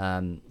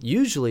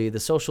 Usually the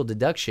social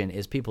deduction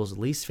is people's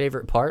least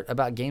favorite part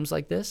about games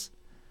like this.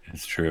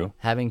 It's true.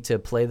 Having to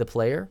play the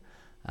player,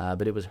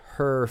 but it was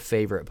her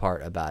favorite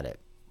part about it.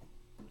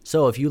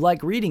 So if you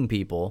like reading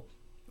people,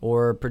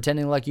 or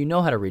pretending like you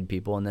know how to read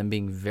people and then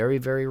being very,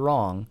 very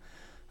wrong,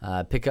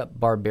 pick up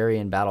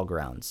Barbarian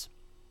Battlegrounds.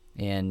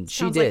 And she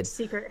Sounds did. like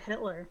Secret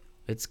Hitler.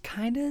 It's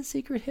kind of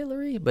Secret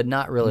Hillary, but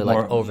not really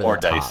More- like over more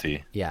the top.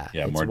 dicey. Yeah,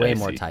 Yeah, it's more way dicey.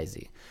 more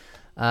dicey.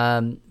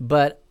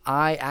 But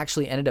I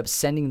actually ended up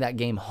sending that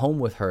game home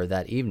with her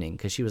that evening,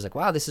 because she was like,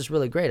 wow, this is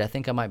really great. I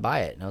think I might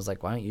buy it. And I was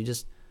like, why don't you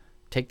just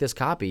take this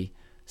copy,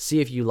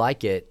 see if you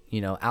like it,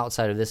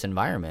 outside of this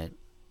environment.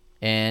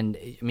 And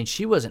I mean,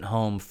 she wasn't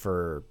home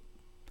for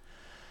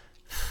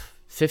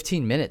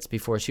 15 minutes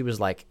before she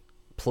was like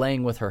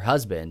playing with her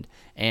husband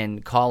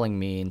and calling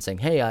me and saying,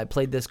 hey, I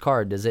played this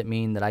card. Does it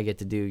mean that I get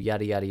to do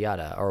yada, yada,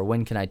 yada? Or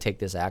when can I take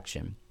this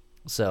action?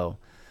 So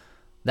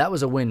that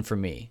was a win for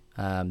me,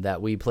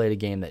 that we played a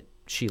game that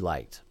she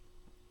liked.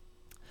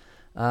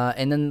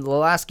 And then the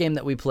last game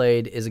that we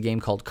played is a game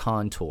called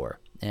Contour.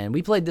 And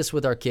we played this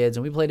with our kids,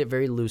 and we played it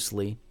very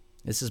loosely.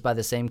 This is by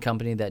the same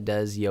company that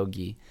does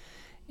Yogi.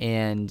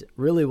 And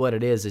really what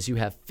it is you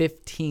have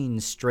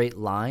 15 straight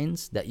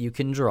lines that you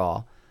can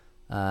draw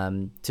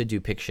to do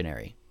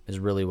Pictionary, is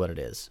really what it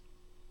is.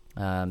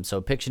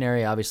 So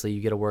Pictionary, obviously,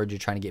 you get a word, you're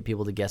trying to get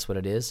people to guess what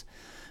it is.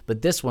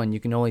 But this one, you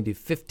can only do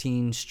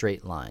 15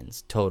 straight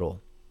lines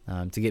total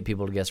to get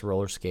people to guess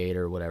roller skate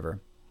or whatever.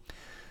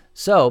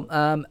 So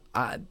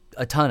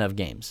a ton of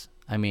games.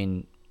 I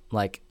mean,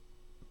 like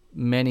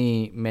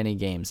many, many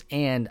games.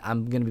 And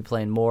I'm going to be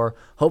playing more.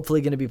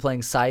 Hopefully going to be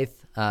playing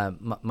Scythe,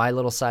 My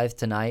Little Scythe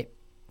tonight.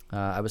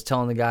 I was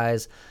telling the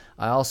guys,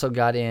 I also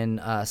got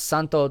in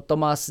Santo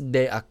Tomas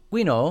de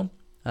Aquino,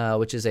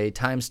 which is a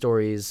Time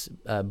Stories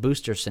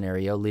booster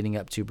scenario leading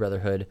up to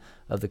Brotherhood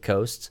of the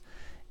Coast.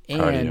 Proud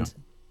of you. And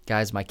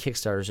guys, my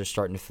Kickstarters are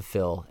starting to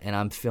fulfill, and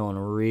I'm feeling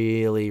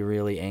really,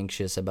 really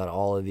anxious about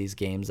all of these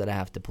games that I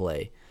have to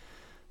play.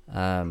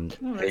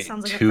 That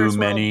sounds like a too first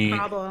many- world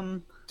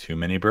problem. Too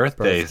many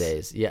birthdays.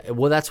 Birthdays. Yeah,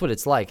 well, that's what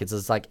it's like.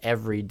 It's like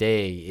every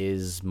day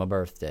is my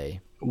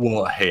birthday.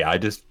 Well, hey, I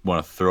just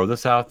want to throw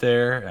this out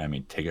there. I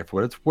mean, take it for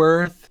what it's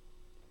worth.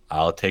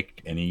 I'll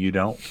take any you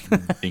don't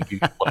think you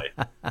can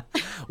play.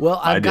 Well,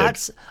 I've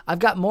did.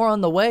 got more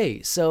on the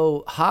way.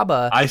 So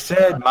I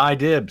said my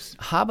dibs.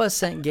 Haba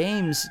sent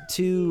games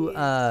to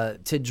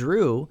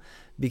Drew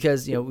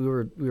because we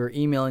were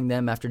emailing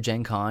them after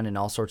Gen Con and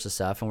all sorts of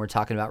stuff, and we're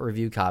talking about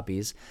review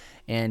copies.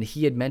 And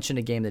he had mentioned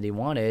a game that he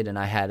wanted, and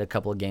I had a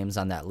couple of games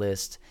on that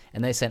list,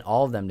 and they sent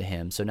all of them to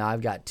him. So now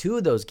I've got 2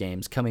 of those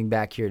games coming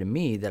back here to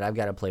me that I've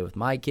got to play with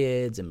my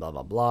kids and blah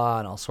blah blah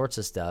and all sorts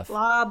of stuff.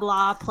 Blah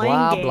blah, playing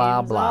Blah, games.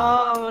 blah,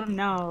 blah. Oh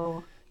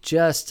no.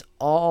 Just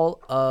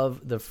all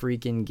of the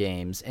freaking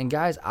games. And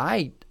guys,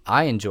 I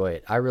enjoy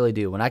it. I really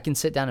do. When I can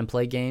sit down and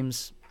play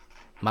games,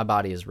 my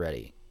body is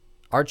ready.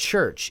 Our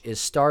church is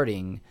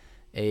starting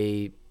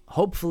a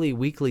hopefully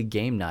weekly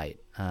game night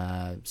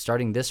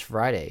starting this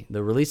Friday,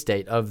 the release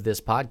date of this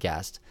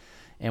podcast.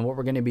 And what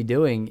we're going to be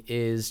doing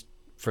is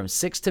from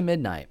 6 to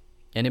midnight,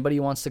 anybody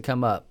who wants to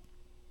come up,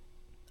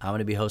 I'm going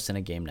to be hosting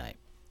a game night.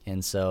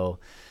 And so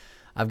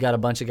I've got a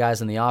bunch of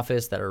guys in the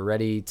office that are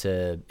ready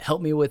to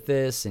help me with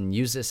this and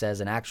use this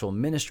as an actual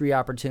ministry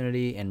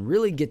opportunity and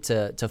really get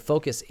to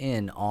focus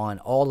in on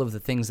all of the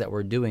things that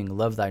we're doing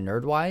Love Thy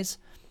Nerd-wise,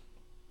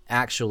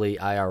 actually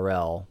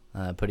IRL,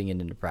 putting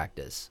it into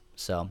practice.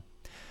 So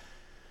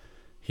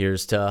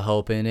here's to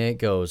hoping it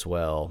goes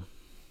well.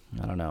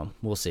 I don't know.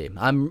 We'll see.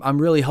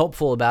 I'm really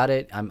hopeful about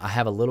it. I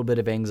have a little bit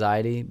of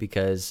anxiety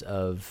because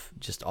of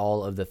just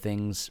all of the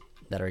things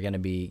that are going to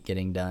be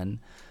getting done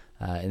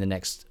in the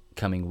next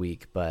coming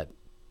week. But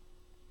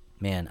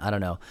man, I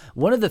don't know.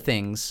 One of the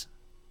things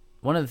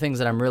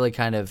that I'm really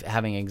kind of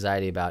having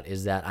anxiety about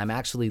is that I'm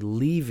actually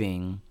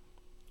leaving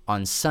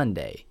on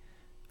Sunday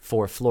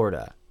for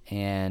Florida.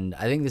 And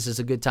I think this is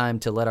a good time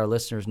to let our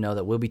listeners know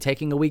that we'll be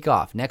taking a week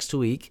off. Next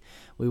week,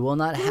 we will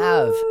not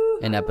have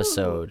an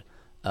episode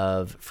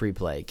of Free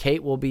Play.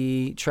 Kate will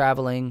be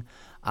traveling.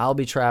 I'll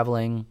be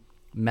traveling.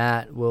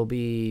 Matt will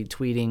be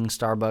tweeting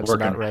Starbucks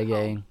about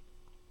reggae.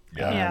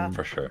 Yeah,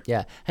 for sure.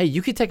 Yeah. Hey,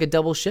 you could take a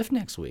double shift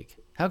next week.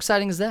 How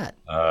exciting is that?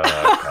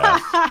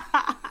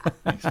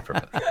 Thanks for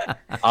that.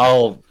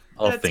 I'll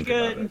think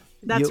good. about it.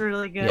 That's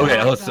really good.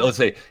 Okay, let's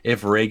say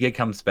if reggae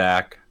comes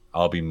back,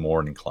 I'll be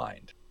more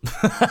inclined.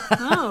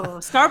 Oh,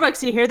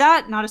 Starbucks, you hear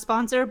that? Not a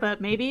sponsor,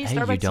 but maybe Hey,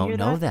 Starbucks. you don't hear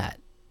know that.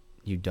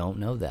 You don't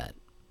know that.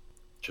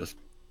 Just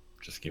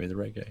give me the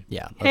reggae.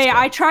 Yeah. Hey, go.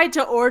 I tried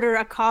to order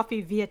a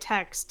coffee via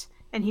text,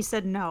 and he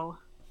said no.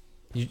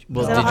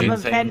 Well, So I'll did you have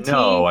a Say venti.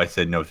 no, I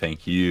said no,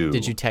 thank you.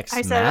 did you text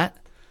I said- Matt?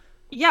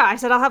 Yeah, I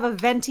said I'll have a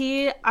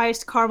venti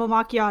iced caramel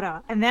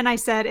macchiato, and then I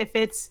said if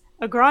it's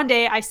a grande,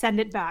 I send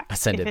it back. I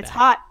send if it it's back.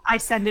 hot, I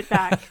send it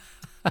back.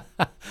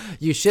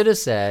 You should have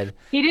said.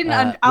 He didn't.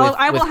 with,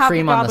 I will with have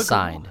cream the on the gabagool.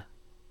 side.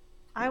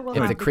 I will. If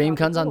have the cream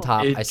comes on gabagool.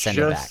 top, I It's send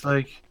it back.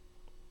 just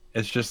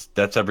it's just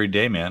that's every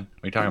day, man.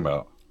 What are you talking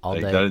about? All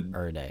Like, day, that-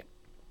 every day.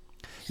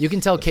 You can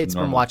tell That's Kate's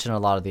been normal. watching a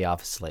lot of The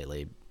Office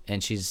lately,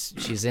 and she's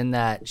in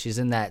that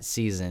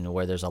season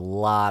where there's a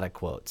lot of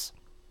quotes.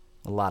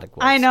 A lot of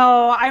quotes. I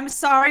know. I'm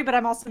sorry, but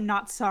I'm also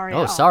not sorry. Oh,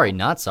 at all. sorry,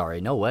 not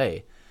sorry. No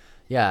way.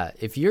 Yeah,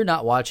 if you're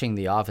not watching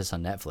The Office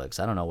on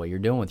Netflix, I don't know what you're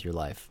doing with your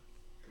life.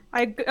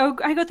 I go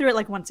through it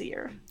like once a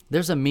year.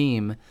 There's a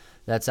meme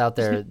that's out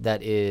there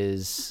that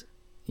is,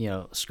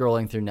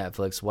 scrolling through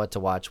Netflix, what to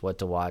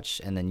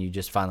watch, and then you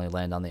just finally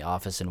land on The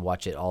Office and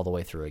watch it all the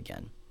way through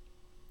again.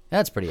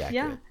 That's pretty accurate.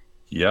 Yeah.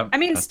 Yep. I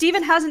mean,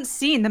 Steven hasn't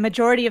seen the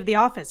majority of The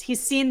Office. He's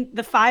seen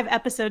the 5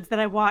 episodes that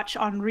I watch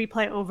on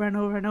replay over and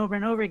over and over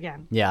and over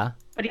again. Yeah.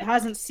 But he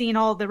hasn't seen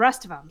all the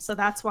rest of them. So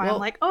that's why Well-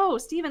 I'm like, oh,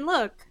 Steven,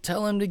 look.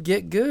 Tell him to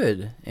get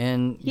good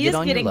and He get is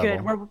on getting your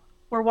good. level.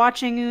 We're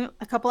watching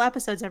a couple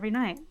episodes every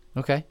night.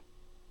 Okay.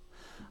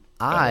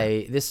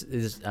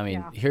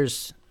 Yeah.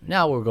 Here's,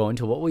 now we're going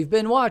to what we've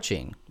been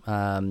watching.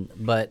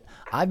 But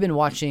I've been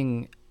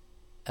watching,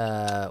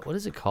 what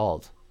is it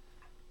called?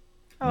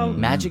 Oh,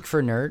 Magic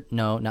for Nerd?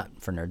 No, not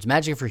for nerds.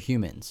 Magic for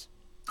Humans.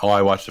 Oh,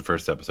 I watched the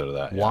first episode of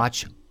that. Yeah.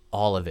 Watch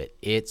all of it.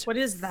 It's What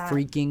is that?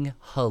 freaking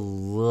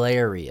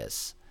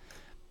hilarious.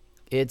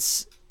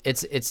 It's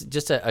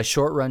just a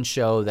short run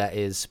show that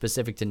is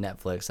specific to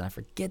Netflix, and I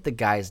forget the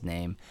guy's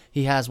name.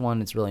 He has one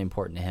that's really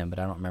important to him, but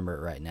I don't remember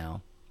it right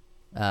now.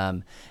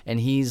 And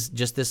he's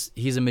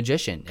a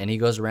magician, and he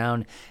goes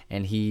around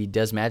and he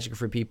does magic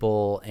for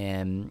people,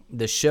 and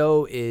the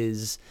show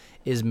is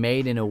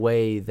made in a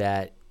way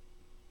that,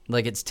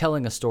 like, it's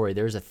telling a story.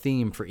 There's a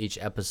theme for each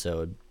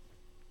episode.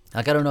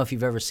 Like, I don't know if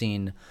you've ever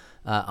seen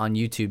on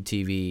YouTube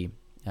TV,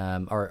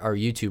 or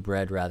YouTube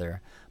Red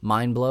rather,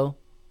 Mind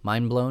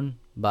Blown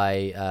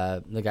by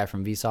the guy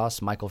from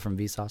Vsauce, Michael from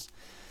Vsauce.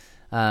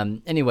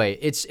 Anyway,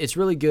 it's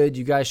really good.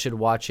 You guys should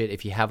watch it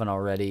if you haven't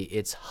already.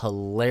 It's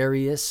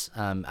hilarious.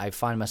 I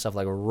find myself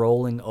like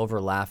rolling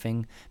over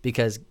laughing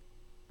because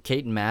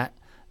Kate and Matt,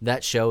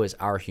 that show is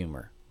our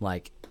humor,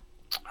 like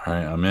All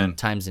right, I'm in.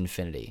 times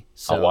infinity.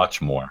 So I'll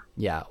watch more.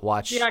 Yeah,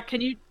 watch. yeah.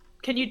 Can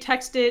you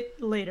text it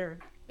later?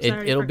 'Cause I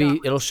already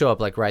forgot. It'll show up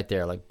like right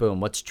there, like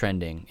boom, what's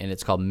trending, and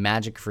it's called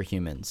Magic for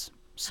Humans.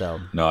 So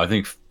No, I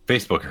think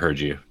Facebook heard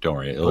you. Don't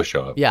worry, it'll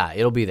show up. yeah,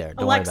 it'll be there.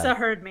 Don't worry Alexa about it.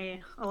 heard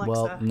me. Alexa.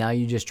 Well, now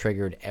you just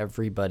triggered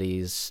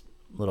everybody's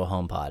little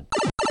HomePod.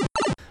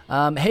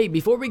 Hey,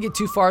 before we get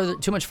too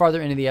much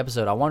farther into the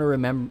episode, I want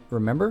to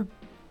remember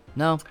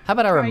No. How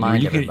about I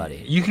remind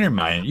everybody? You can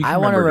remind. You can I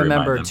want to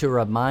remember to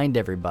remind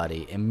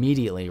everybody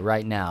immediately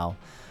right now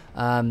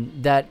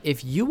that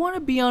if you want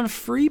to be on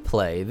Free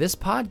Play, this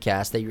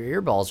podcast that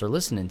your earballs are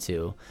listening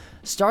to,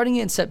 starting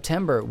in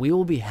September, we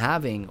will be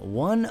having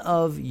one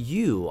of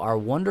you, our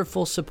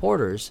wonderful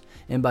supporters,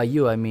 and by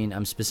you, I mean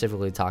I'm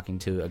specifically talking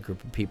to a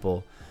group of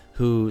people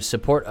who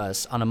support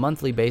us on a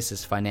monthly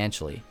basis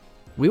financially.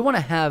 We want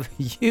to have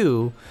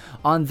you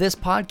on this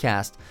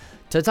podcast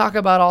to talk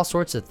about all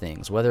sorts of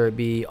things, whether it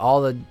be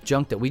all the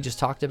junk that we just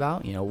talked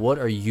about, what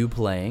are you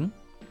playing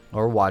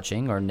or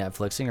watching or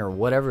Netflixing or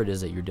whatever it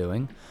is that you're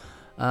doing,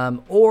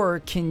 or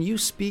can you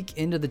speak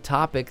into the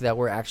topic that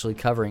we're actually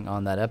covering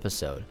on that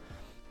episode?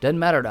 Doesn't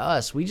matter to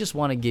us. We just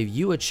want to give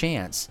you a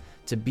chance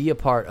to be a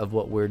part of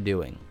what we're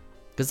doing,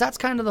 because that's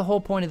kind of the whole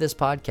point of this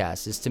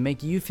podcast, is to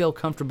make you feel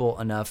comfortable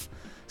enough,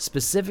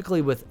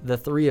 specifically with the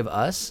three of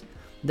us,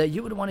 that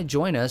you would want to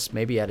join us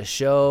maybe at a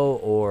show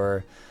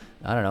or,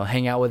 I don't know,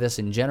 hang out with us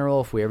in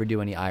general if we ever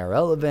do any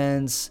IRL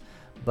events.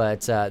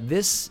 But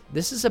this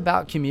is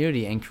about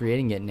community and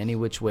creating it in any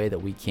which way that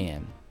we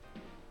can.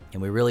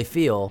 And we really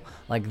feel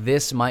like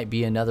this might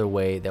be another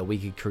way that we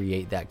could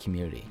create that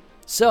community.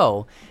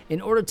 So in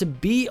order to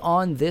be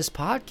on this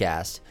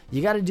podcast,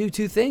 you got to do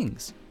two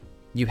things.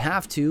 You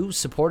have to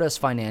support us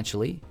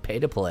financially, pay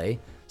to play,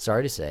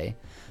 sorry to say,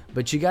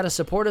 but you got to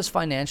support us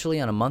financially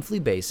on a monthly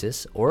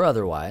basis or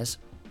otherwise.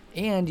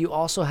 And you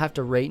also have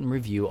to rate and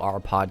review our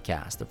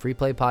podcast, the Free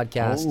Play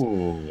Podcast,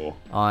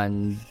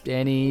 on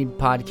any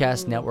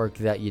podcast network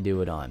that you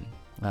do it on.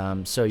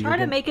 So you're try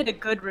to make it a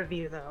good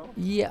review, though.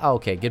 Yeah,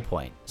 okay, good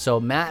point. So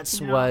Matt's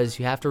was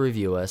you have to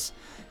review us.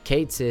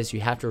 Kate's is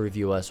you have to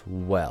review us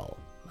well.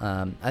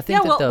 I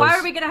think why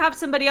are we going to have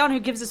somebody on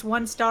who gives us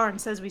 1 star and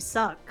says we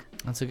suck?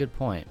 That's a good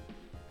point.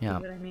 Yeah.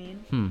 You know what I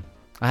mean?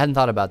 I hadn't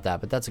thought about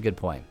that, but that's a good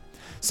point.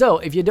 So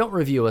if you don't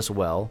review us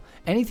well,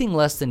 anything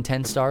less than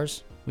 10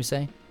 stars, we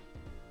say?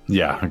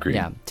 Yeah, agreed.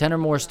 Yeah, 10 or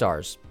more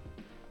stars.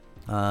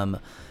 Whether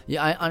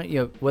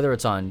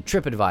it's on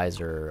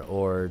TripAdvisor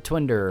or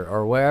Twinder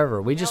or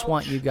wherever, we just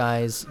want you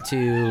guys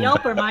to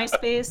Yelp or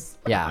MySpace.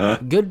 Yeah,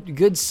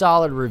 good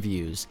solid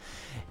reviews.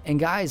 And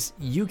guys,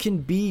 you can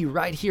be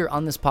right here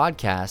on this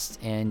podcast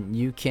and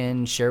you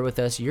can share with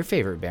us your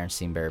favorite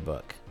Berenstain Bear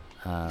book.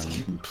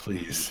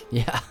 Please.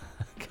 Yeah,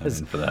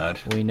 because for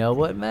that. We know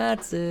what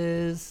Matt's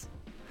is.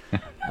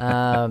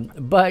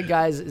 But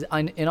guys,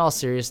 in all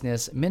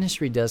seriousness,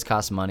 ministry does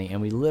cost money, and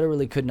we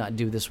literally could not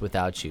do this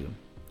without you.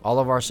 All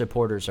of our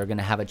supporters are going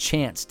to have a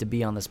chance to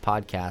be on this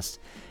podcast.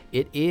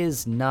 It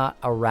is not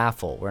a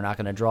raffle. We're not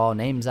going to draw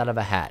names out of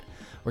a hat.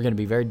 We're going to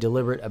be very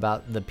deliberate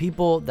about the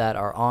people that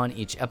are on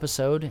each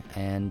episode,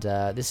 and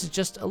this is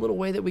just a little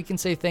way that we can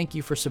say thank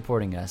you for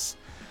supporting us.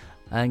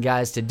 And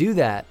guys, to do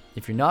that,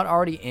 if you're not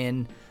already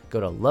in,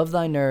 go to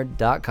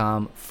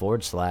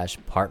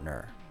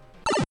lovethynerd.com/partner.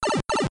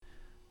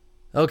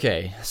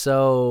 Okay,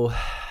 so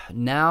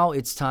now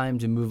it's time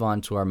to move on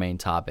to our main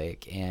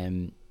topic,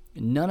 and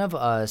none of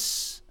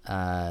us,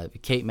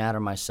 Kate, Matt,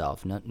 or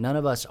myself, none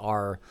of us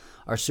are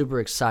super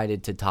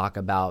excited to talk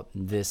about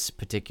this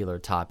particular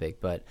topic,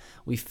 but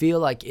we feel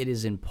like it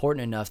is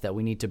important enough that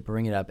we need to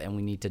bring it up and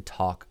we need to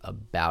talk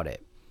about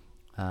it.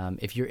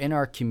 If you're in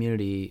our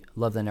community,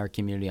 Love the Nerd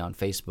community on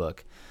Facebook,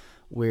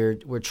 we're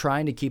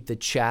trying to keep the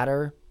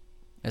chatter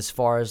as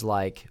far as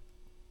like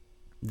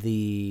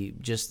the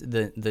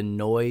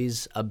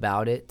noise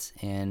about it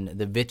and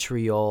the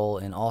vitriol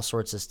and all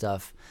sorts of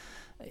stuff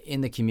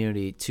in the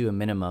community to a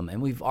minimum.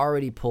 And we've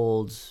already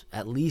pulled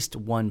at least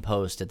one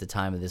post at the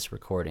time of this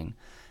recording.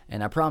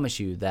 And I promise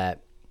you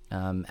that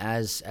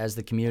as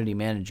the community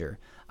manager,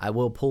 I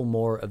will pull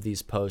more of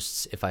these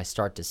posts if I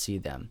start to see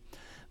them.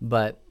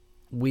 But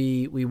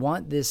we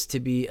want this to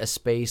be a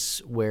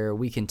space where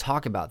we can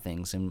talk about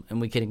things and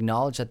we can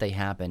acknowledge that they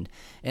happened.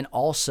 And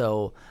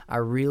also, I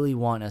really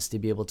want us to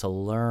be able to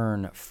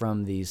learn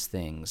from these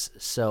things.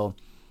 So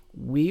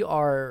we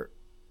are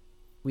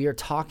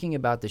talking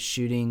about the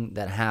shooting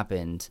that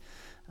happened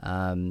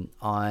on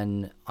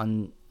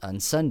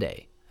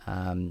Sunday.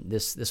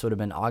 This would have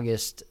been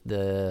August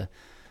the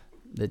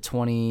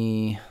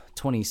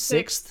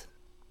 26th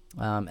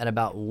at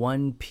about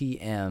 1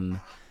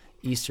 p.m.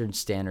 Eastern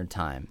Standard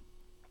Time.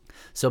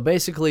 So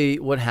basically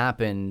what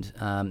happened,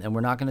 and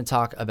we're not going to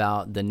talk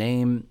about the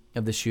name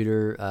of the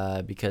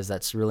shooter because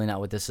that's really not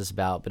what this is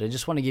about, but I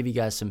just want to give you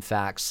guys some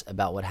facts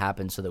about what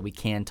happened so that we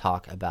can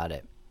talk about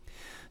it.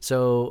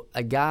 So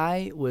a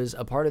guy was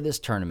a part of this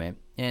tournament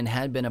and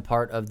had been a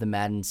part of the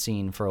Madden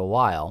scene for a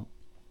while,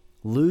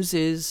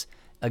 loses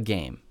a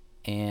game.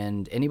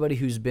 And anybody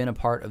who's been a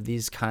part of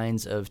these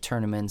kinds of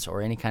tournaments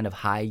or any kind of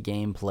high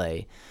game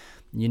play,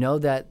 you know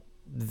that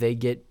they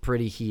get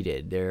pretty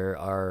heated. There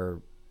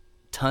are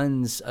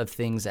tons of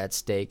things at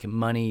stake,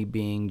 money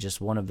being just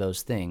one of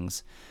those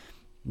things.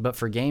 But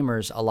for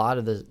gamers, a lot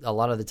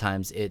of the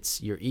times it's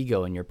your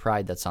ego and your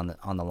pride that's on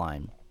the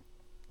line.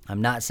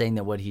 I'm not saying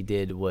that what he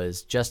did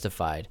was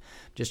justified,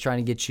 just trying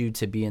to get you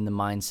to be in the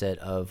mindset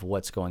of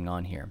what's going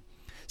on here.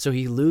 So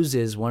he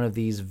loses one of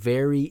these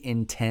very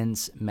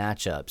intense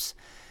matchups,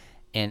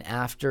 And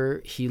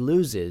after he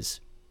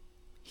loses,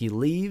 he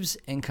leaves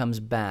and comes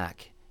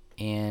back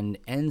and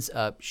ends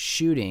up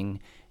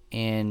shooting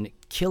and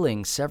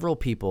killing several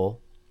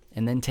people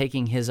and then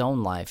taking his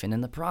own life. And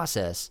in the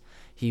process,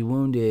 he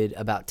wounded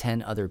about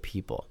 10 other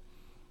people.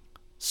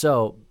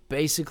 So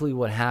basically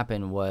what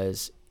happened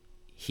was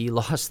he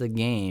lost the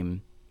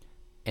game,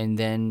 and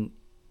then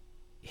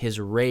his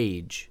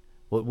rage,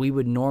 what we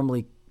would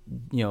normally,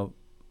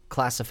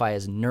 classify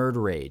as nerd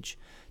rage,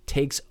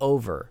 takes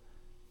over,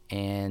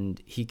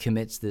 and he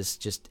commits this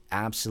just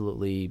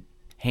absolutely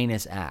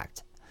heinous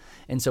act.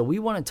 And so we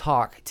want to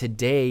talk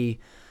today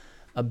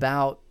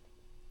about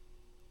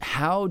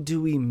how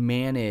do we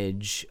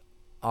manage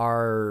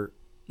our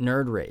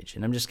nerd rage.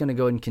 And I'm just going to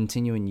go ahead and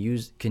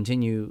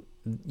continue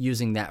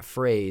using that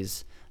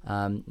phrase,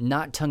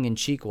 not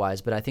tongue-in-cheek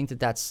wise, but I think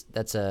that's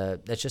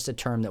just a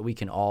term that we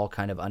can all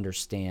kind of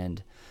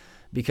understand,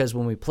 because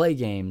when we play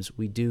games,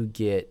 we do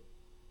get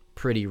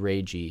pretty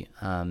ragey.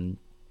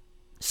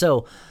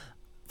 So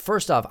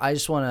first off, I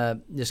just want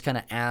to just kind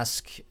of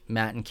ask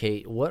Matt and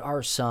Kate, what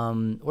are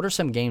some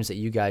games that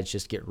you guys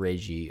just get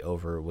ragey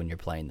over when you're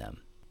playing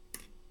them?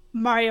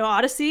 Mario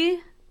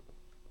Odyssey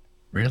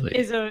Really?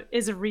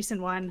 is a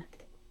recent one.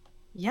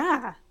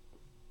 Yeah.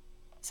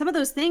 Some of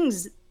those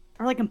things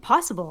are like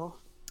impossible.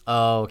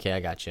 Oh, okay, I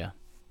gotcha.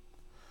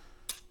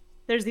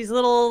 There's these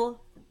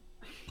little,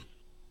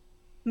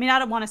 I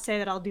don't want to say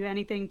that I'll do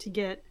anything to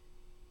get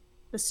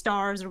the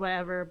stars or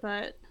whatever,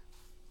 but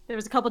there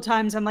was a couple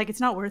times I'm like,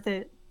 it's not worth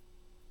it.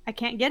 I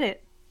can't get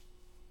it.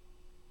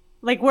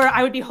 Like where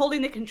I would be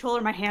holding the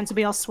controller, my hands would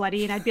be all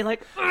sweaty, and I'd be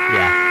like,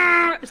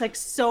 Yeah. It's like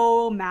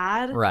so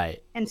mad.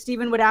 Right. And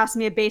Steven would ask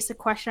me a basic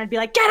question. I'd be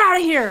like, get out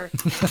of here.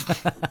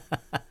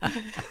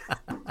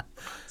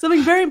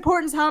 Something very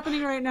important is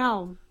happening right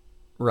now.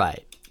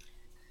 Right.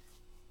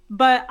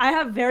 But I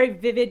have very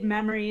vivid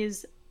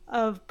memories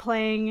of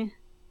playing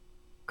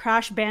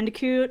Crash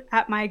Bandicoot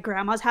at my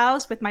grandma's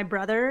house with my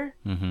brother.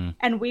 Mm-hmm.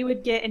 And we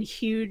would get in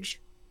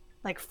huge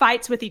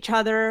fights with each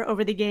other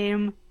over the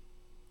game.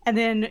 And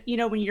then,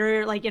 when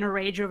you're in a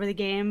rage over the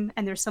game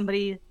and there's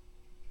somebody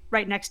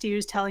right next to you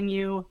who's telling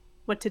you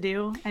what to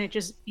do, and it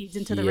just feeds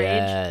into the rage.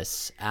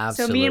 Yes,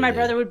 absolutely. So me and my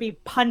brother would be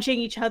punching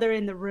each other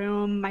in the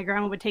room. My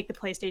grandma would take the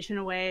PlayStation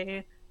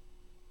away.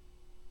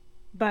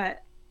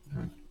 But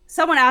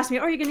someone asked me,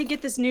 "Oh, are you going to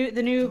get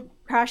the new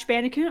Crash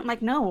Bandicoot?" I'm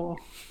like, "No.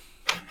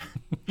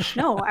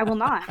 No, I will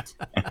not."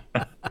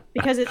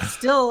 Because it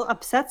still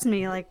upsets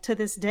me to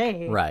this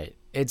day. Right.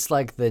 It's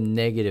like the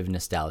negative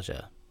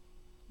nostalgia.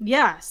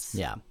 Yes.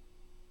 Yeah.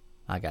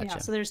 I gotcha. Yeah,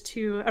 so there's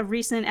a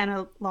recent and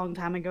a long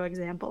time ago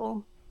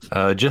example.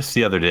 Just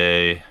the other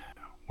day,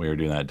 we were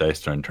doing that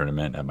Dice Run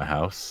tournament at my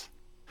house,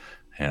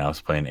 and I was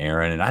playing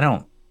Aaron, and I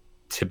don't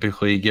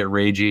typically get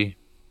ragey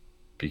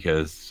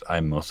because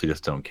I mostly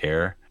just don't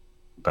care.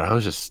 But I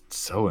was just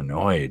so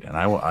annoyed, and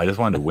I just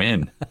wanted to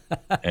win,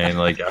 and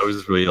I was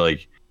just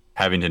really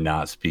having to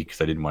not speak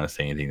because I didn't want to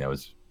say anything that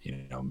was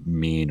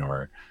mean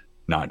or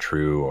not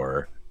true,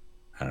 or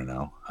I don't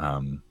know.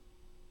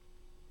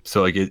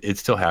 So it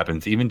still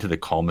happens even to the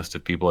calmest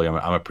of people.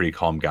 I'm a pretty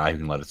calm guy who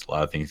can let a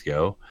lot of things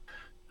go.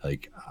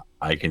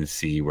 I can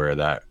see where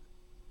that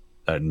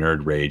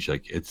nerd rage,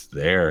 it's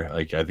there.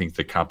 I think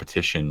the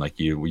competition,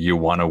 you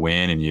want to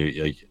win, and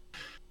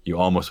you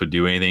almost would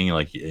do anything,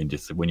 and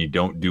just when you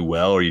don't do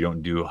well or you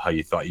don't do how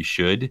you thought you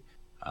should,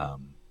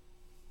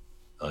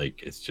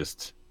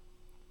 it's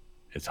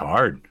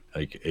hard.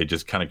 It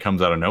just kind of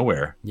comes out of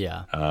nowhere.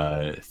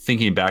 Yeah.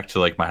 Thinking back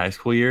to my high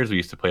school years, we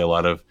used to play a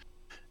lot of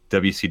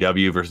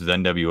WCW versus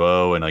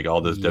NWO and all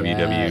those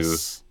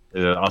Yes.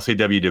 I'll say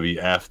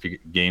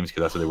WWF games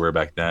because that's what they were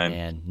back then.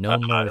 Man, no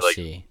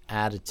mercy,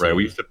 attitude. Right,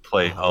 we used to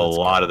play a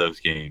lot of those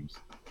games,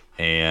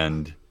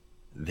 and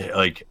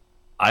I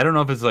don't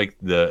know if it's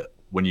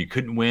when you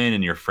couldn't win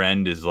and your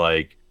friend is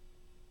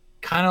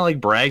kind of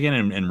bragging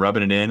and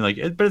rubbing it in,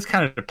 but it's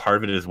kind of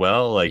part of it as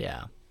well.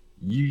 Yeah.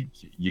 You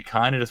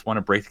kind of just want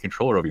to break the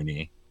controller over your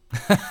knee.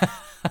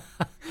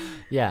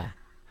 Yeah,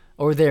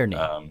 or their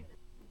knee.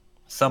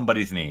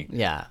 Somebody's knee.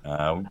 Yeah.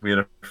 We had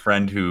a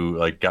friend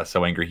who got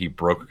so angry he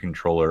broke a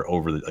controller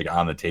over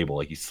on the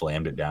table. He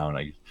slammed it down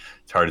as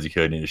hard as he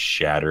could, and it just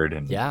shattered.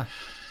 And yeah.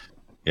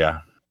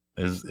 The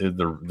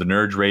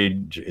nerd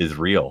rage is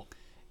real.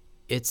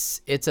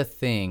 It's a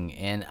thing,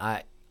 and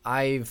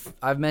I've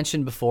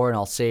mentioned before, and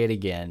I'll say it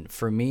again.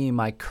 For me,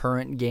 my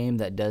current game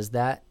that does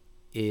that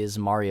is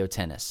Mario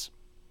Tennis,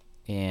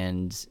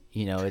 and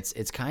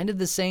it's kind of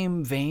the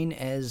same vein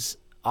as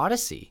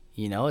Odyssey.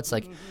 It's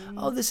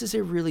oh, this is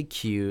a really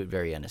cute,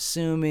 very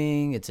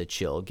unassuming, it's a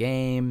chill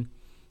game.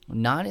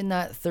 Not in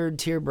that third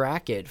tier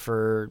bracket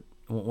for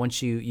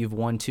once you've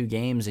won 2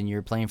 games and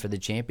you're playing for the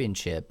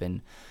championship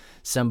and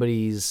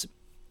somebody's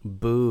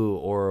Boo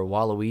or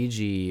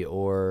Waluigi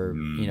or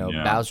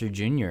Bowser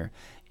Jr.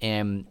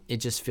 And it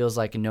just feels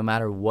like no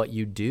matter what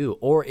you do,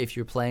 or if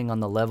you're playing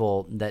on the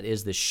level that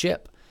is the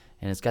ship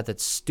and it's got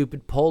that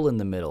stupid pole in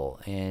the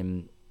middle,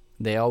 and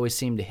they always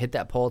seem to hit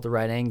that pole at the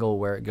right angle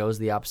where it goes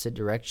the opposite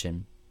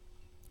direction.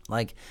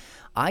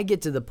 I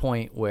get to the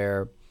point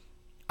where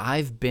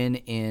I've been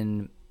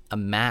in a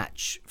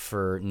match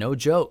for no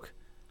joke,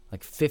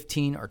 like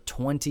 15 or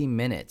 20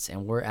 minutes,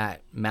 and we're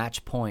at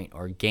match point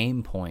or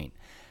game point,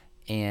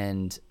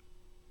 and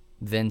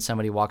then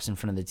somebody walks in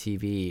front of the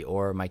TV,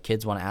 or my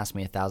kids want to ask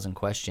me 1,000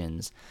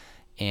 questions,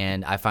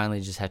 and I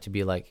finally just have to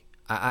be like,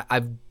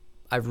 I've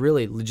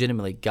really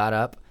legitimately got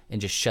up and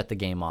just shut the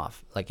game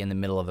off, like in the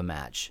middle of a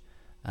match.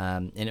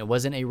 And it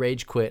wasn't a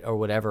rage quit or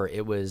whatever.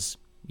 It was,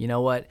 you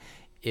know what?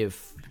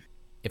 If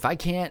I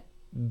can't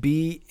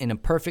be in a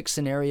perfect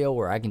scenario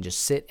where I can just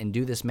sit and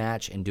do this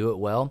match and do it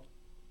well,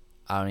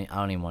 I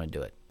don't even want to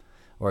do it.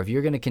 Or if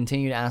you're going to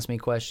continue to ask me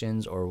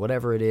questions or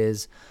whatever it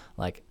is,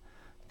 like,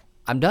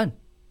 I'm done.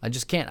 I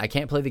just can't. I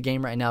can't play the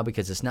game right now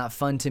because it's not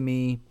fun to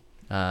me.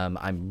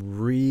 I'm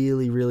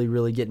really, really,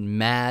 really getting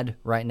mad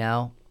right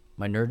now.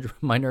 My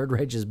nerd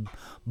rage is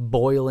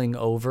boiling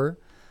over.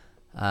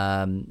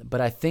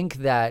 But I think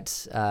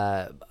that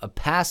a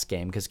past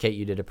game, because Kate,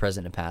 you did a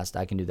present and a past,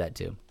 I can do that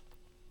too.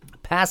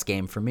 Past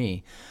game for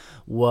me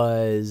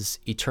was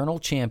Eternal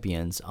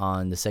Champions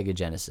on the Sega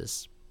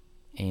Genesis.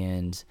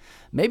 And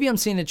maybe I'm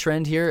seeing a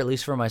trend here, at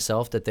least for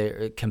myself, that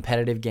they're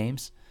competitive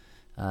games.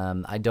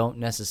 I don't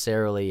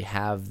necessarily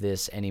have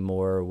this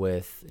anymore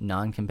with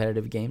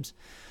non-competitive games.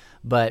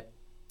 But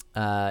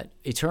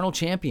Eternal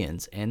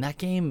Champions, and that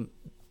game,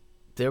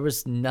 there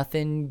was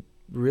nothing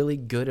really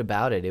good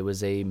about it. It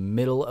was a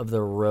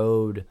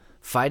middle-of-the-road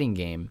fighting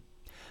game.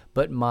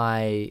 But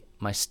my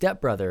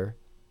stepbrother,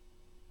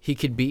 he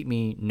could beat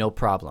me no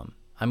problem.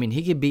 I mean,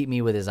 he could beat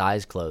me with his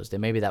eyes closed,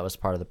 and maybe that was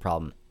part of the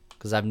problem.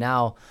 Because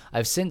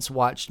I've since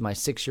watched my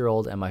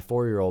 6-year-old and my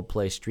 4-year-old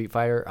play Street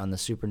Fighter on the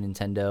Super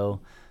Nintendo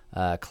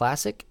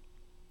Classic,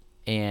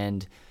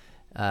 and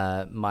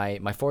my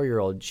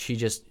 4-year-old,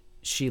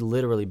 she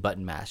literally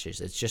button mashes.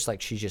 It's just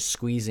like she's just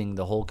squeezing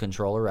the whole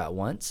controller at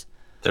once.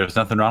 There's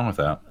nothing wrong with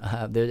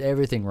that. There's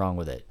everything wrong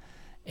with it.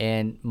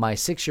 And my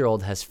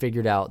 6-year-old has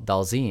figured out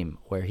Dalzim,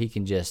 where he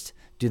can just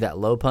do that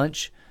low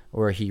punch,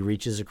 where he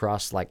reaches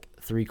across like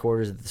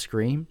 3/4 of the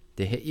screen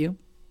to hit you.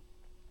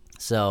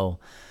 So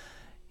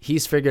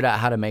he's figured out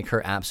how to make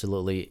her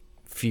absolutely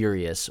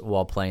furious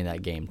while playing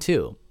that game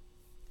too.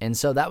 And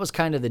so that was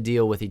kind of the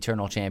deal with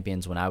Eternal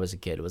Champions when I was a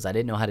kid, was I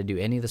didn't know how to do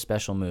any of the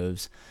special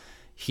moves.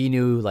 He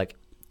knew like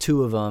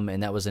 2 of them,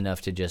 and that was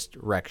enough to just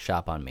wreck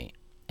shop on me.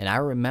 And I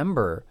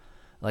remember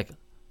like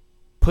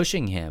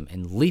pushing him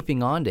and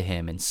leaping onto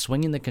him and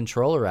swinging the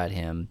controller at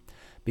him,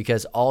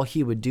 because all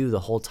he would do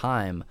the whole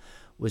time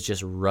was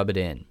just rub it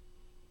in.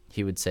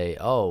 He would say,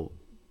 "Oh,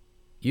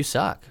 you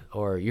suck,"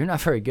 or "You're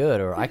not very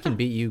good," or "I can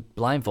beat you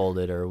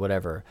blindfolded," or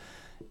whatever.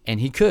 And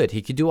he could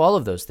do all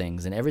of those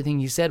things, and everything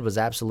he said was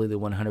absolutely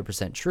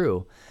 100%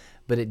 true,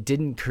 but it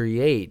didn't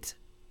create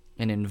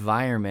an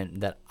environment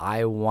that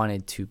I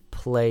wanted to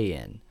play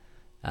in.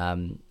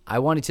 I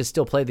wanted to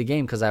still play the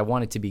game because I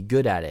wanted to be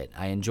good at it.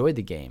 I enjoyed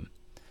the game,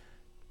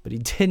 but he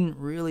didn't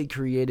really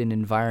create an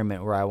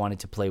environment where I wanted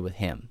to play with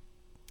him.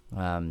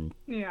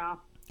 Yeah.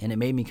 And it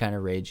made me kind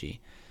of ragey.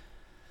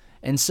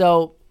 And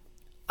so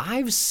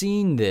I've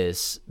seen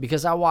this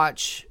because I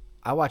watch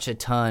a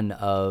ton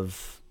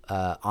of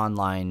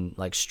online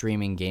like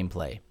streaming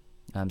gameplay,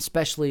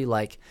 especially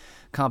like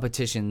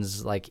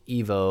competitions like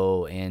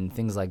Evo and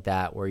things like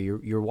that, where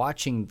you're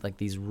watching like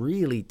these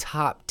really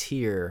top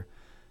tier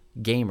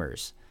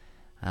gamers.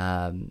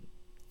 And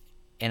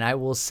I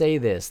will say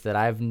this, that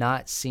I've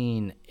not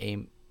seen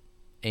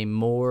a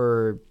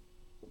more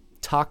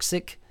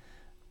toxic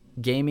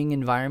gaming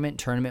environment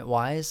tournament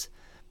wise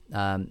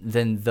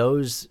than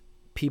those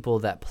people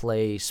that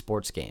play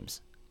sports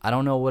games. I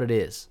don't know what it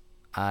is.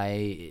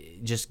 I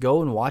just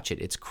go and watch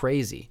it. It's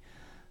crazy.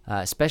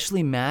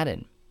 Especially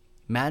Madden.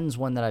 Madden's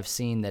one that I've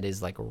seen that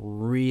is like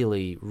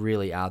really,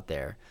 really out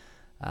there,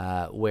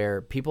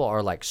 where people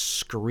are like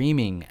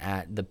screaming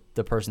at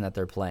the person that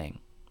they're playing.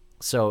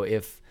 So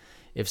if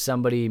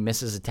somebody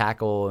misses a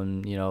tackle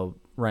and, you know,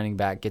 running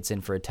back gets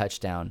in for a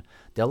touchdown,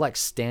 they'll like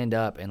stand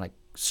up and like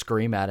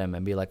scream at him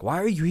and be like, "Why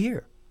are you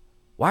here?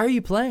 Why are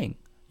you playing?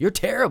 You're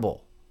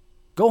terrible.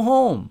 Go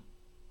home."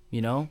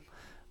 You know,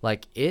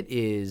 like it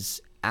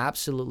is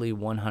absolutely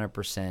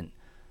 100%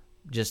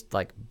 just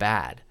like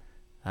bad.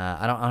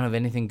 I don't have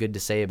anything good to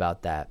say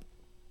about that.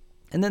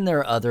 And then there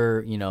are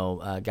other, you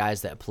know,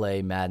 guys that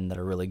play Madden that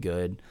are really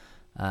good,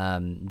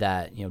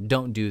 that, you know,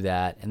 don't do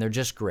that, and they're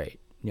just great.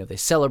 You know, they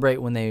celebrate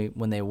when they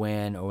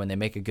win or when they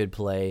make a good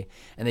play,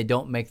 and they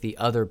don't make the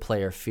other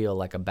player feel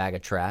like a bag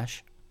of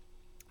trash.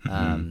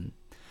 Mm-hmm.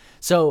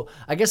 So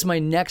I guess my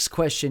next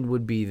question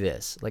would be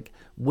this: like,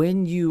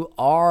 when you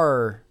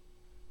are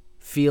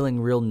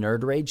feeling real nerd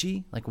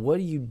ragey, like, what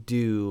do you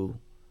do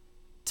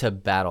to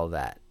battle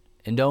that?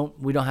 And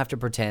we don't have to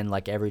pretend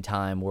like every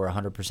time we're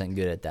 100%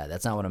 good at that.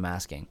 That's not what I'm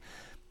asking.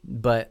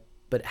 But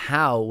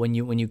how, when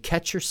you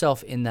catch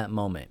yourself in that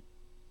moment,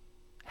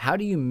 how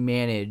do you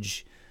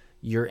manage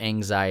your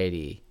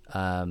anxiety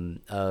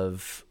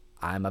of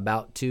I'm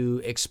about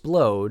to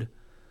explode?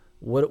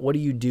 What do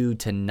you do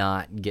to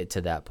not get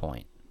to that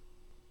point?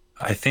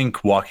 I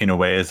think walking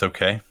away is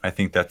okay. I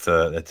think that's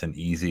an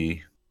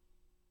easy,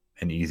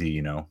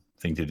 you know,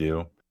 thing to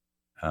do.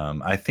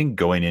 I think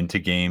going into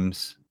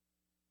games,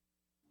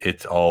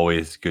 it's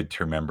always good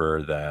to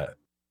remember that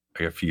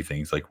like a few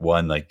things. Like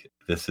one, like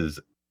this is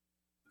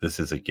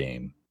a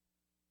game,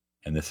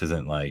 and this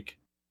isn't like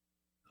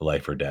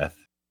life or death.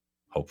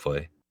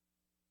 Hopefully,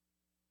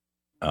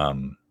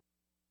 and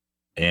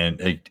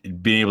like,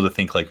 being able to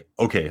think like,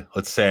 okay,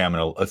 let's say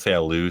I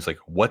lose. Like,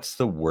 what's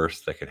the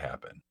worst that could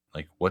happen?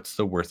 Like, what's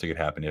the worst that could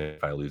happen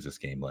if I lose this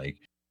game? Like,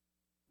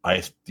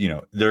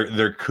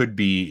 there could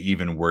be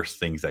even worse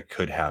things that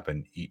could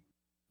happen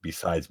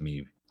besides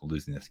me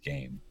losing this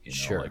game.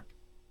 Sure. Like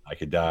I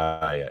could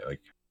die,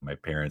 like my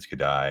parents could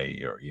die,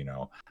 or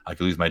I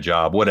could lose my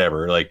job,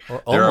 whatever. Like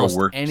Or there almost are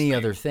worse any things.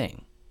 other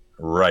thing.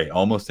 Right,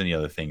 almost any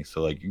other thing.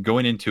 So like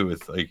going into it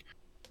with like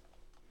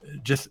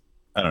just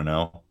I don't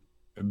know,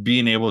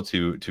 being able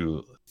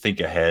to think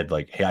ahead,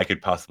 like, hey, I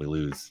could possibly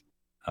lose.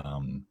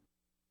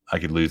 I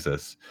could lose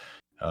this.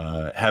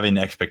 Having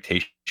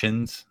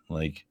expectations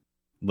like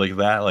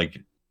that,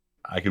 like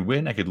I could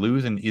win, I could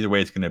lose, and either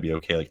way it's gonna be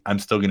okay. Like I'm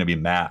still gonna be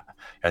Matt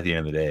at the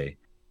end of the day.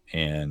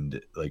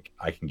 And like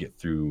I can get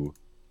through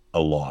a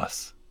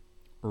loss.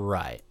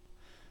 Right.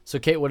 So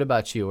Kate, what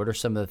about you? What are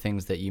some of the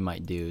things that you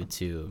might do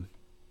to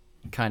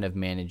kind of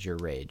manage your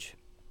rage?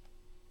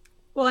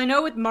 Well, I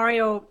know with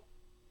Mario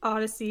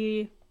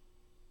Odyssey,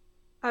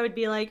 I would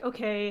be like,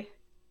 okay,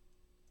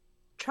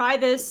 try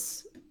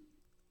this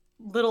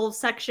little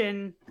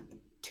section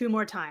 2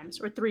 more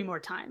times or 3 more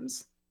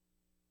times.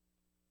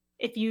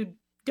 If you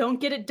don't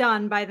get it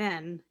done by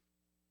then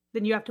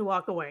you have to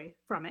walk away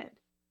from it.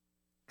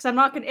 Because I'm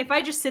not going to, if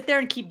I just sit there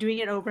and keep doing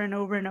it over and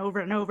over and over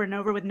and over and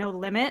over with no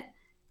limit,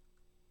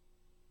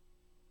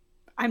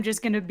 I'm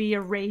just going to be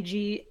a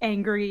ragey,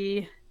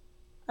 angry,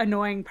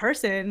 annoying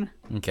person.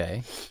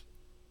 Okay.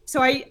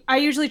 So I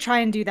usually try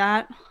and do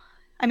that.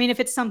 I mean, if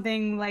it's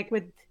something like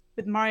with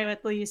Mario,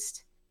 at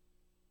least,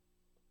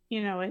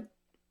 a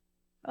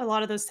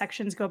lot of those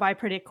sections go by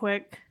pretty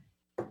quick.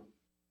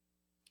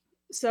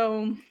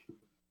 So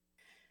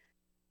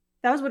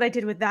that was what I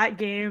did with that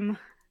game.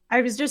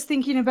 I was just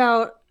thinking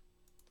about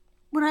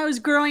when I was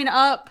growing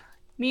up,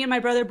 me and my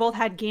brother both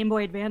had Game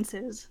Boy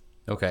Advances.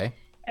 Okay.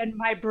 And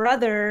my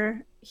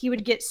brother, he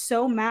would get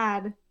so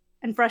mad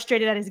and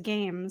frustrated at his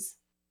games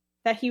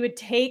that he would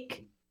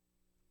take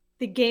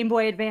the Game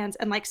Boy Advance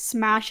and like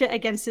smash it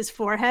against his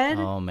forehead.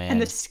 Oh, man.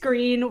 And the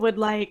screen would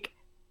like,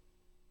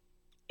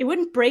 it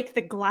wouldn't break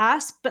the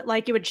glass, but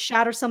like it would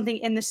shatter something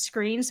in the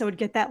screen. So it would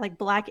get that like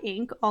black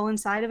ink all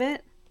inside of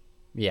it.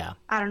 Yeah.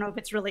 I don't know if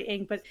it's really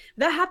ink, but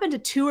that happened to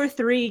 2 or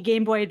 3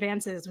 Game Boy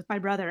Advances with my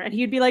brother. And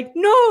he'd be like,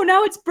 no,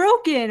 now it's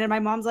broken. And my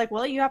mom's like,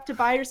 well, you have to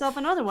buy yourself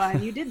another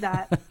one. You did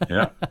that.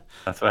 Yeah,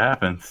 that's what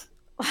happens.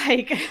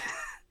 Like,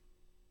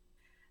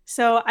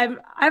 so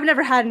I've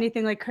never had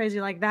anything like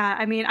crazy like that.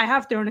 I mean, I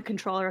have thrown a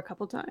controller a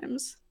couple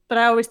times, but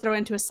I always throw it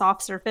into a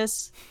soft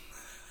surface.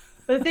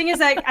 But the thing is,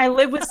 like, I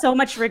live with so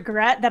much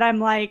regret that I'm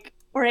like,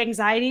 or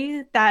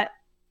anxiety, that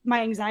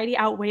my anxiety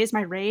outweighs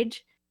my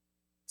rage.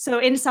 So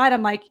inside,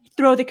 I'm like,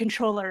 throw the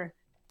controller.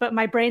 But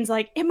my brain's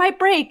like, it might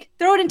break.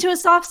 Throw it into a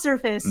soft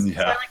surface. Yeah.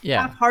 So I like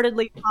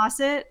half-heartedly toss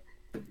it.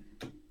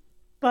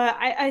 But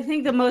I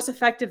think the most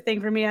effective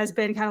thing for me has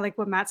been kind of like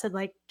what Matt said,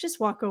 like,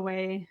 just walk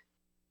away.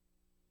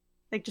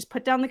 Like, just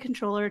put down the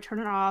controller, turn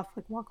it off,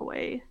 like, walk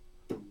away.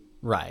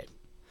 Right.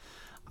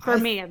 For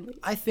me, at least.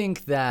 I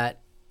think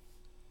that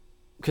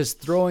because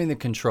throwing the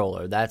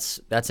controller, that's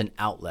an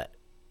outlet,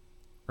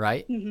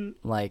 right?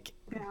 Mm-hmm. Like,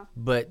 Yeah.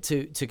 but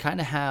to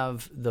kind of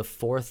have the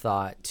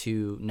forethought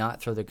to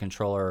not throw the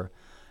controller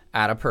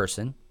at a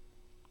person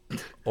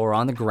or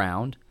on the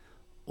ground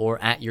or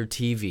at your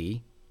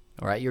TV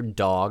or at your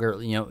dog,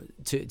 or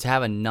to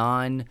have a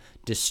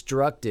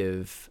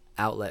non-destructive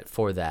outlet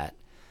for that.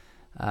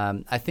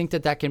 I think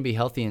that can be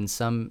healthy in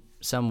some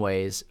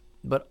ways,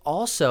 but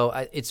also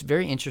it's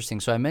very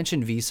interesting. So I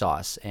mentioned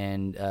Vsauce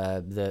and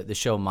the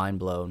show Mind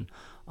Blown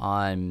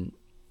on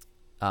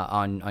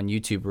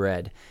YouTube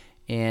Red.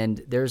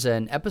 And there's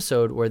an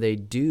episode where they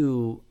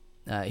do.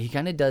 He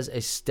kind of does a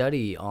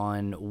study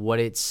on what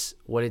it's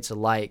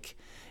like.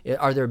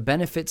 Are there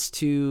benefits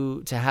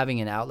to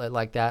having an outlet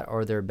like that, or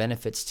are there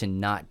benefits to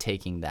not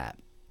taking that?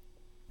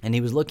 And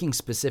he was looking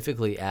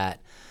specifically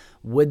at,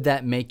 would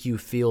that make you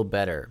feel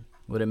better?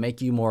 Would it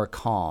make you more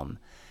calm?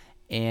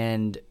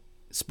 And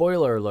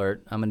spoiler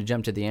alert, I'm going to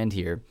jump to the end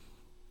here.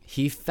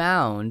 He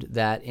found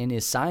that in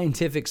his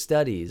scientific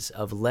studies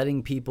of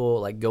letting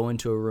people like go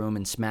into a room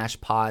and smash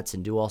pots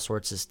and do all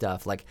sorts of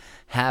stuff, like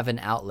have an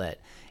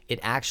outlet, it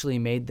actually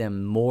made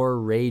them more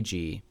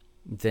ragey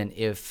than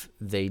if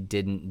they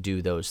didn't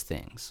do those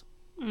things.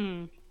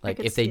 Like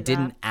if they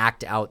didn't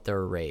act out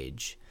their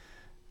rage.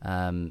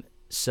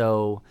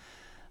 So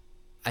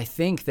I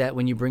think that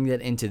when you bring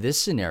that into this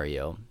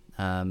scenario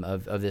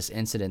of this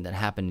incident that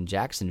happened in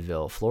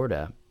Jacksonville,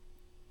 Florida,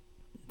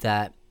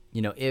 that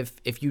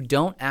if you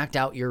don't act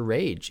out your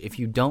rage, if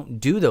you don't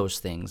do those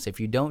things, if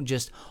you don't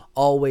just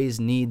always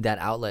need that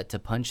outlet to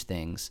punch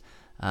things,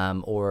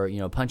 or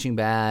punching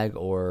bag,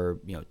 or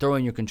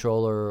throwing your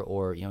controller,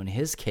 or in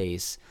his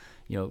case,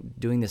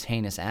 doing this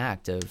heinous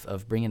act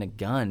of bringing a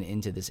gun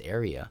into this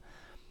area,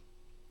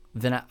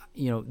 then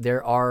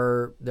there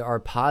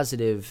are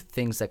positive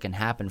things that can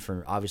happen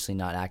for obviously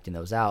not acting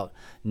those out.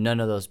 None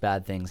of those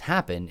bad things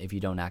happen if you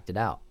don't act it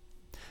out.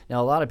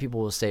 Now, a lot of people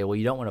will say, well,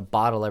 you don't want to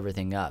bottle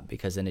everything up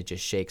because then it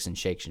just shakes and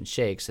shakes and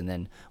shakes, and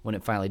then when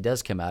it finally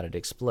does come out, it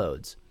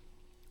explodes.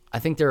 I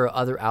think there are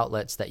other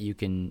outlets that you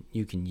can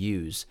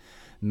use.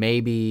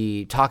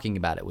 Maybe talking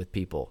about it with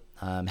people,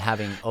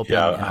 having open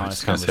and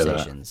honest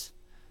conversations.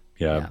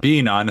 Yeah,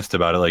 being honest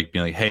about it, like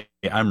being like, hey,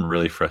 I'm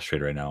really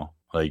frustrated right now.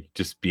 Like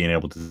just being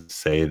able to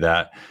say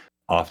that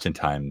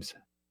oftentimes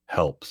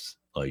helps.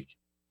 Like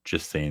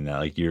just saying that,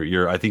 like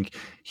I think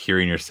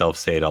hearing yourself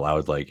say it out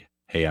loud, like,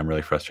 hey, I'm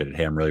really frustrated.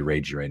 Hey, I'm really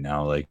ragey right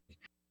now. Like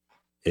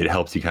it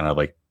helps you kind of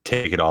like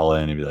take it all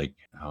in and be like,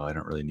 oh, I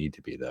don't really need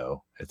to be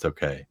though. It's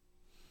okay.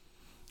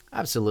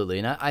 Absolutely.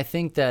 And I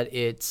think that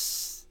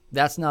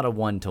that's not a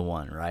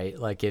one-to-one, right?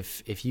 Like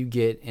if you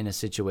get in a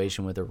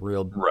situation with a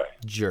real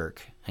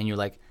jerk and you're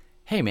like,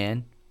 hey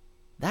man,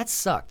 that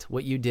sucked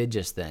what you did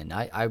just then.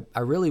 I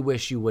really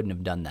wish you wouldn't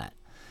have done that.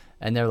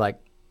 And they're like,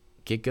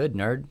 get good,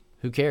 nerd.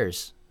 Who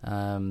cares?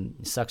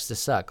 It sucks to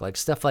suck. Like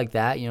stuff like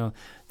that,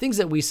 things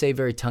that we say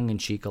very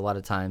tongue-in-cheek a lot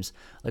of times.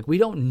 Like we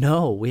don't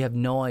know. We have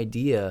no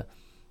idea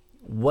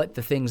what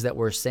the things that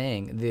we're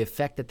saying, the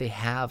effect that they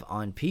have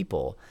on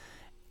people.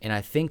 And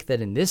I think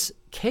that in this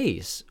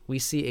case, we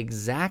see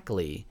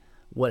exactly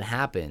what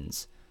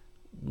happens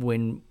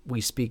when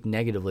we speak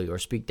negatively or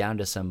speak down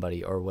to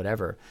somebody or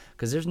whatever,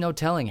 because there's no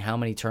telling how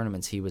many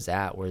tournaments he was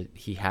at where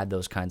he had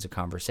those kinds of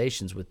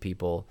conversations with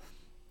people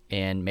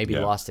and maybe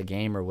lost a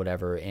game or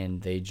whatever,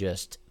 and they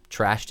just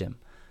trashed him,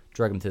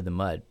 drug him through the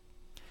mud.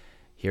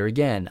 Here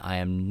again,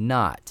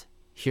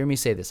 hear me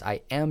say this,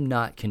 I am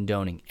not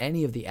condoning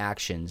any of the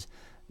actions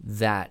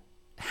that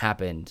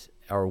happened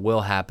or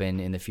will happen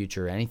in the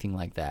future or anything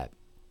like that.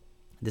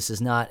 This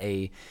is not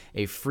a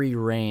free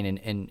reign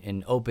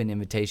and open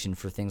invitation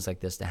for things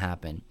like this to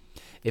happen.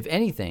 If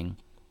anything,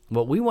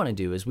 what we want to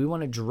do is we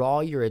want to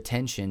draw your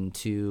attention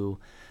to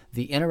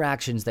the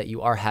interactions that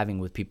you are having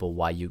with people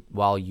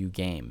while you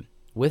game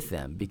with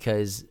them,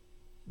 because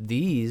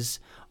these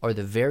are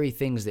the very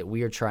things that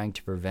we are trying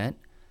to prevent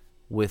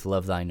with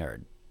Love Thy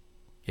Nerd.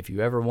 If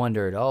you ever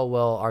wondered, oh,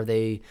 well, are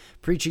they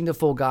preaching the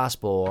full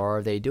gospel, or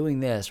are they doing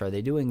this, or are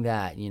they doing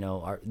that?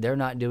 They're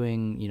not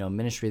doing,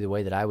 ministry the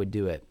way that I would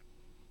do it.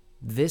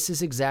 This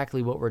is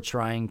exactly what we're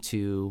trying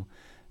to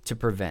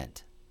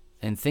prevent.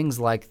 And things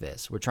like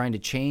this, we're trying to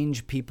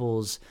change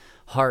people's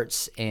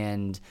hearts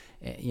and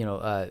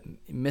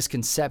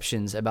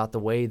misconceptions about the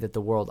way that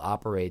the world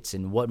operates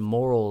and what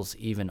morals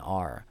even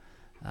are,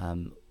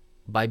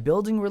 by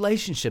building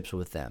relationships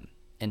with them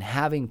and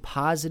having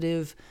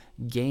positive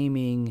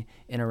gaming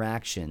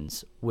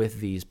interactions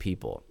with these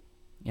people.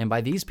 And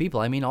by these people,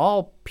 I mean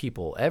all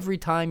people. Every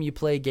time you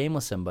play a game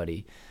with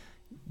somebody,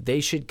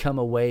 they should come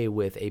away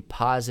with a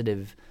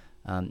positive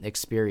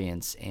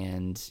experience,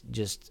 and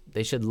just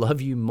they should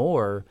love you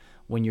more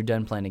when you're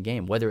done playing a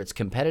game, whether it's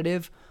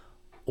competitive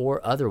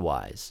or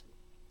otherwise.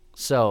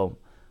 So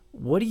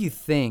what do you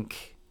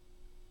think?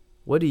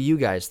 What do you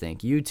guys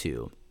think, you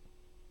two?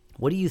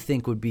 What do you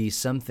think would be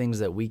some things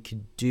that we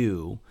could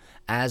do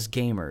as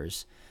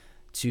gamers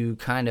to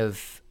kind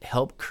of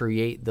help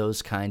create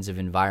those kinds of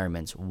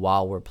environments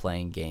while we're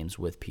playing games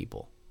with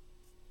people?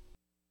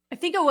 I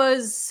think it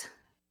was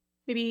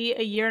maybe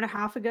a year and a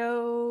half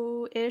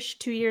ago-ish,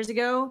 2 years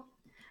ago,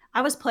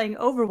 I was playing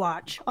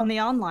Overwatch on the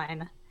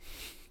online.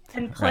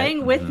 And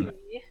playing with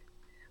me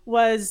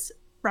was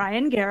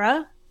Ryan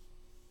Guerra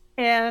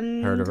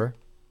and... Heard of her?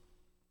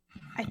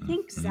 I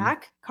think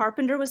Zach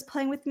Carpenter was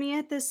playing with me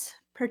at this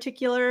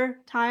particular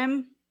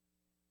time.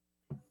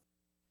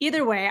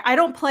 Either way, I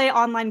don't play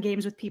online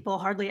games with people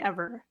hardly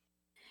ever.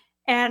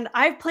 And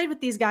I've played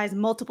with these guys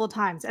multiple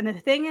times. And the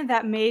thing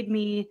that made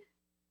me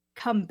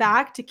come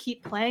back to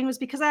keep playing was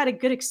because I had a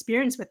good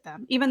experience with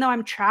them. Even though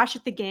I'm trash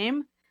at the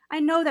game,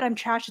 I know that I'm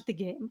trash at the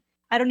game.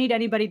 I don't need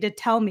anybody to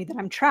tell me that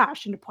I'm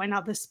trash and to point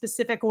out the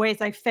specific ways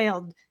I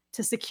failed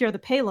to secure the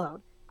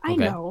payload. I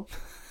know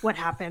what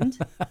happened.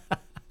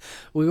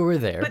 We were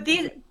there. But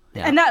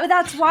and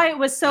that's why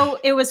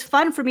it was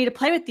fun for me to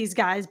play with these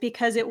guys,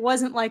 because it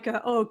wasn't like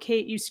oh,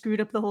 Kate, you screwed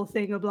up the whole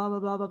thing, or blah, blah,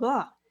 blah, blah,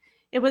 blah.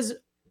 It was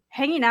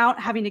hanging out,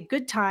 having a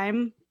good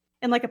time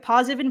in like a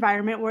positive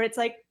environment where it's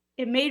like,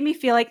 it made me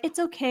feel like it's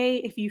okay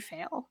if you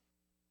fail.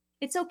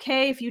 It's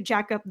okay if you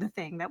jack up the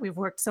thing that we've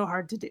worked so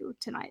hard to do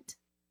tonight.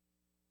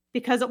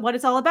 Because what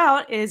it's all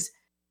about is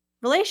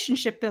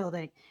relationship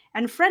building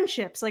and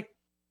friendships. Like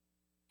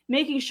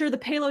making sure the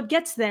payload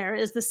gets there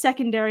is the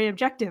secondary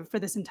objective for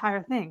this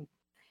entire thing.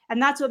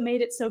 And that's what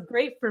made it so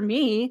great for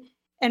me.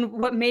 And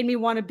what made me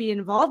want to be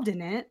involved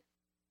in it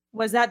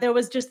was that there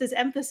was just this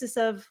emphasis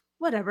of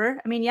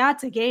whatever. I mean, yeah,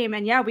 it's a game.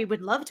 And yeah, we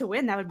would love to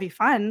win. That would be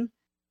fun.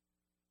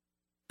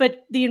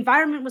 But the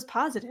environment was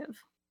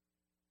positive.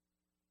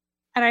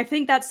 And I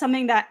think that's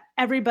something that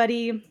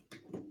everybody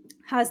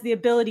has the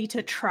ability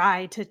to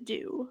try to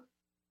do.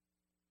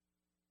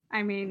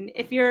 I mean,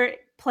 if you're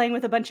playing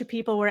with a bunch of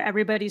people where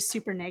everybody's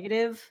super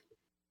negative,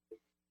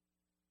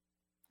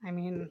 I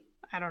mean,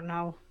 I don't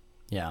know.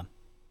 Yeah.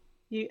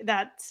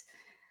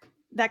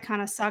 That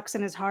kind of sucks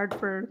and is hard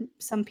for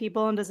some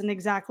people and doesn't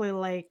exactly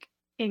like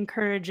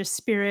encourage a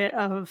spirit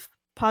of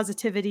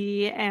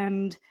positivity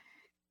and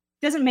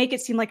doesn't make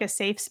it seem like a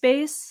safe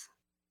space.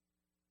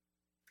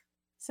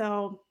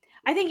 So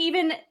I think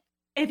even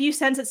if you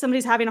sense that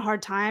somebody's having a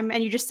hard time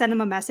and you just send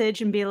them a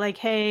message and be like,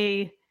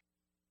 hey,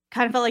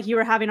 kind of felt like you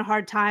were having a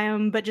hard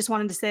time, but just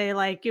wanted to say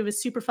like it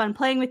was super fun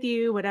playing with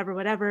you, whatever,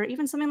 whatever.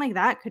 Even something like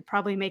that could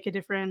probably make a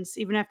difference.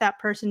 Even if that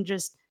person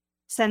just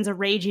sends a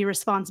ragey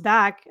response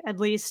back, at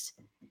least,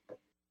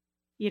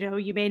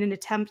 you made an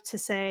attempt to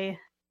say,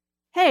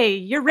 hey,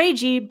 you're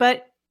ragey,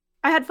 but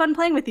I had fun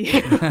playing with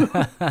you.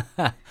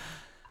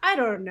 I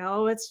don't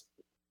know. It's,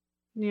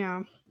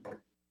 yeah.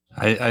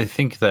 I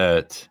think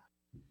that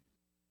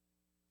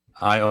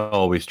I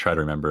always try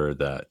to remember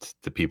that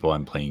the people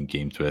I'm playing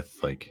games with,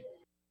 like,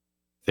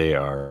 they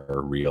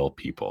are real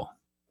people.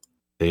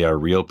 They are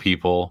real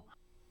people,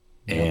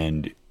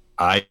 and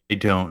I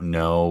don't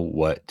know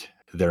what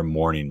their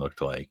morning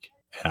looked like,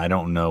 and I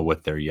don't know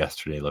what their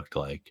yesterday looked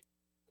like.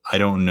 I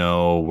don't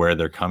know where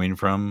they're coming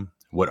from,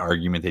 what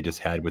argument they just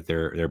had with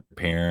their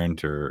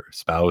parent or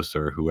spouse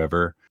or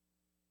whoever.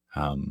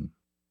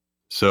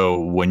 So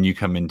when you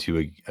come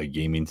into a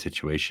gaming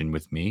situation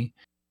with me,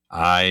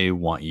 I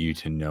want you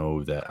to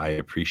know that I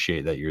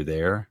appreciate that you're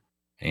there,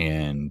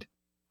 and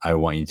I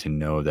want you to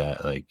know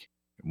that, like,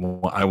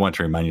 I want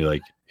to remind you,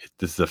 like,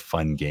 this is a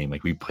fun game.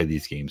 Like, we play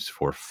these games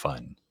for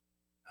fun.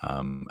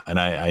 And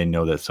I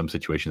know that some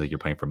situations, like, you're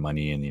playing for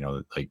money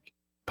and, like,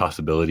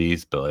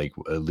 possibilities, but, like,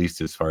 at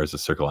least as far as the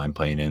circle I'm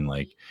playing in,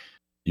 like,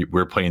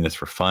 we're playing this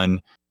for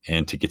fun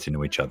and to get to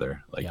know each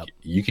other. Like,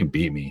 you can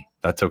beat me.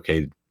 That's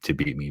okay to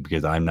beat me,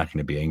 because I'm not going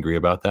to be angry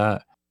about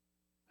that.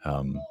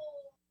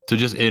 So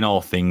just in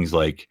all things,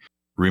 like,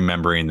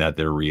 remembering that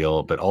they're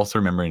real, but also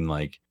remembering,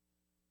 like,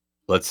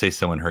 let's say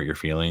someone hurt your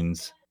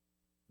feelings,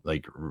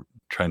 like,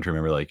 trying to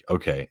remember, like,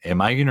 okay,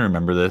 am I going to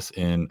remember this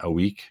in a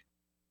week?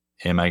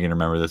 Am I going to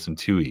remember this in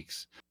 2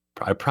 weeks?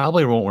 I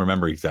probably won't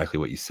remember exactly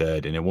what you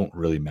said, and it won't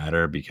really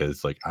matter,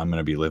 because, like, I'm going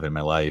to be living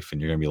my life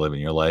and you're going to be living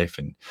your life,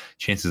 and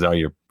chances are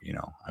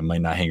I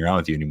might not hang around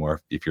with you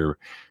anymore if you're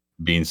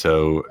being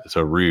so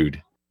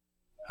rude.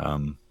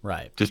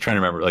 Right. Just trying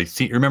to remember, like,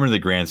 remember the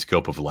grand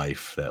scope of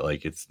life, that,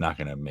 like, it's not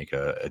going to make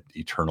a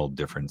eternal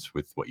difference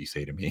with what you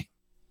say to me.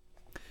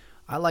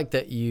 I like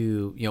that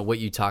what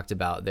you talked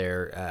about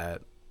there,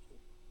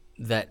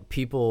 that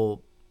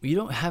people,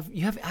 you have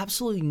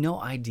absolutely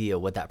no idea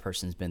what that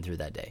person's been through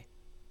that day.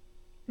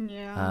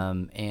 Yeah.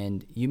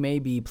 And you may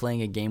be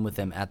playing a game with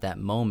them at that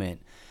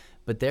moment,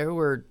 but there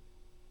were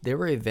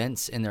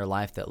events in their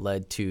life that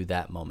led to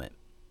that moment.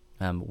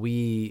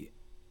 We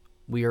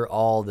are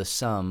all the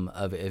sum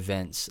of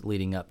events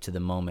leading up to the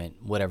moment,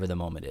 whatever the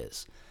moment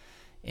is.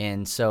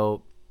 And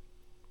so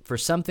for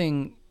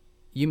something,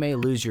 you may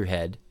lose your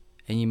head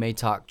and you may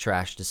talk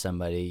trash to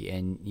somebody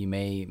and you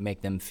may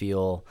make them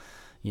feel,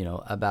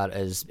 about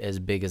as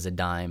big as a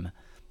dime,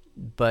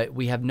 but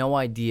we have no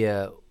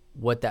idea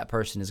what that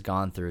person has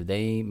gone through.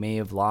 They may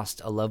have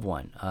lost a loved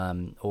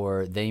one,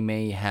 or they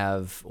may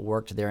have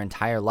worked their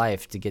entire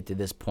life to get to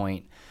this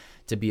point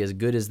to be as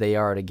good as they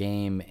are at a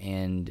game,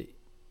 and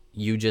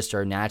you just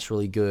are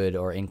naturally good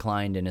or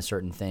inclined in a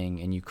certain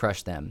thing and you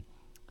crush them.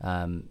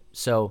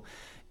 So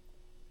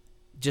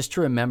just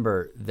to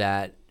remember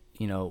that,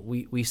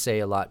 we say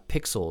a lot,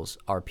 pixels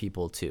are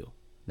people too.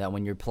 That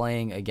when you're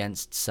playing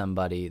against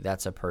somebody,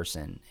 that's a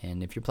person.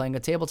 And if you're playing a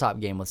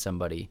tabletop game with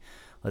somebody,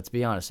 let's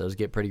be honest, those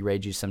get pretty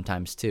ragey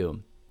sometimes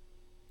too.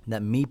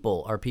 That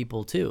meeple are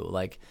people too.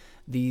 Like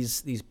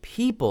these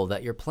people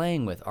that you're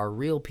playing with are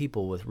real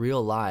people with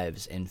real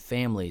lives and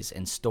families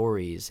and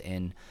stories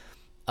and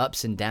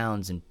ups and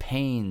downs and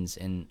pains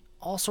and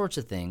all sorts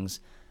of things,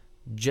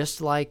 just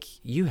like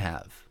you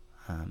have.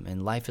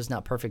 And life is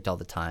not perfect all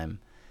the time.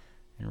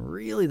 And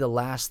really the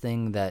last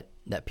thing that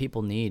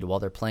people need while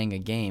they're playing a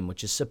game,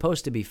 which is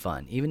supposed to be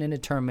fun, even in a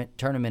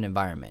tournament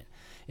environment,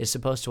 is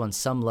supposed to on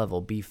some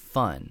level be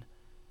fun.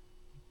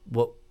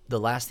 What the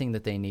last thing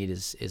that they need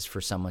is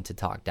for someone to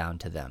talk down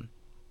to them.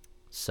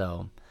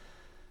 So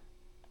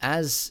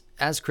as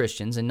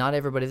Christians, and not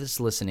everybody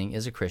that's listening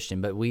is a Christian,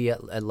 but we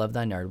at Love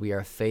Thy Nerd, we are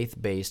a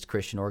faith-based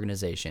Christian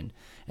organization.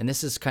 And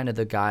this is kind of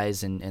the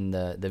guise and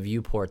the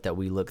viewport that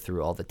we look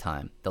through all the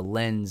time, the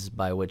lens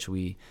by which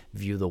we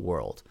view the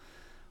world.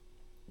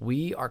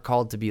 We are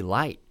called to be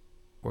light.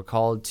 We're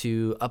called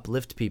to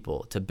uplift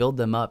people, to build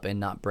them up and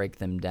not break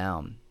them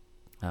down.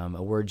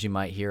 A word you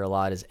might hear a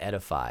lot is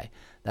edify.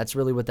 That's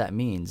really what that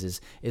means,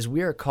 is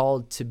we are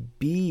called to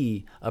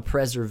be a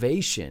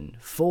preservation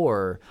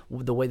for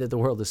the way that the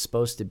world is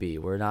supposed to be.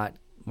 We're not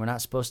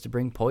supposed to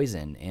bring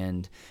poison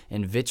and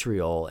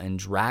vitriol and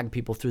drag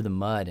people through the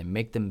mud and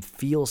make them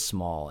feel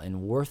small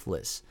and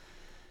worthless.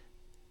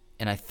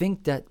 And I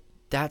think that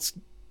that's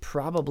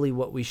probably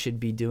what we should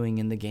be doing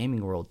in the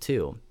gaming world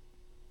too.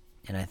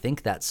 And I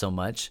think that so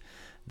much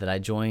that I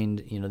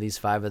joined, these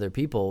 5 other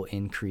people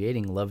in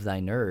creating Love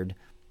Thy Nerd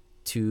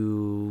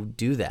to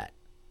do that,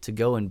 to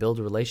go and build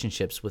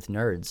relationships with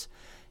nerds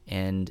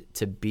and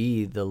to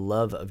be the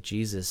love of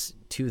Jesus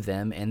to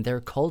them and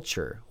their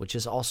culture, which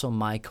is also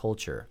my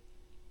culture.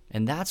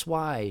 And that's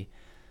why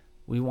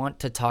we want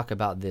to talk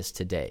about this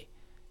today,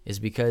 is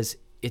because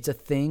it's a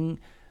thing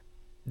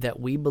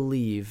that we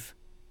believe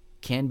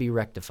can be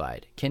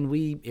rectified. Can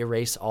we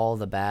erase all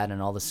the bad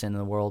and all the sin in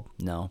the world?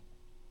 No.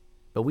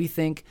 But we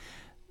think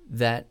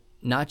that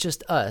not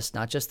just us,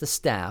 not just the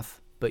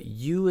staff, but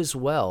you as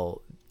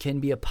well can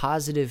be a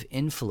positive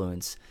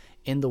influence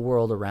in the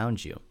world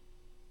around you.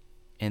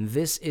 And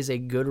this is a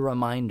good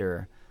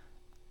reminder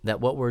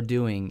that what we're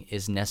doing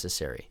is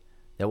necessary,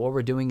 that what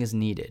we're doing is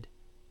needed.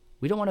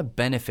 We don't want to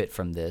benefit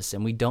from this,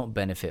 and we don't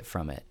benefit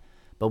from it,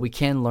 but we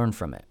can learn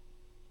from it.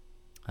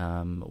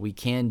 We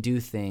can do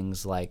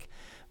things like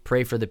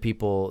pray for the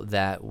people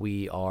that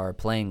we are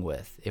playing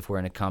with if we're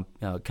in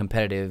a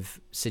competitive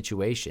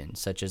situation,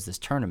 such as this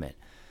tournament.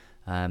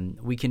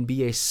 We can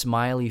be a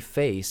smiley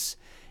face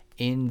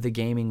in the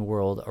gaming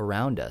world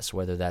around us,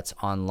 whether that's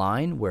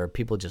online, where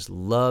people just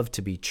love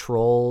to be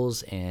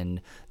trolls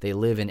and they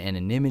live in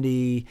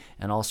anonymity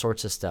and all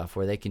sorts of stuff,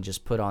 where they can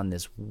just put on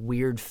this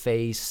weird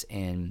face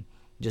and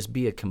just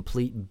be a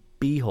complete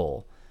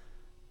beehole.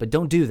 But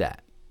don't do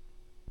that.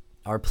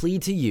 Our plea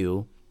to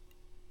you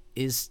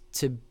is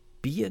to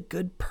be a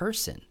good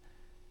person.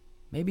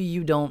 Maybe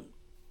you don't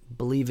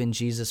believe in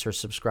Jesus or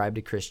subscribe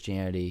to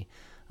Christianity.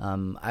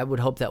 I would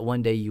hope that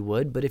one day you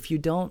would, but if you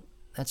don't,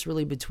 that's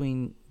really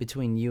between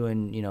you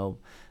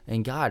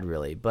and God,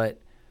 really.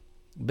 But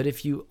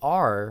if you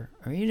are,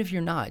 or even if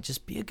you're not,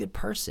 just be a good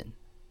person.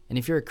 And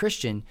if you're a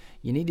Christian,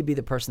 you need to be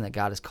the person that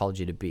God has called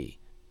you to be,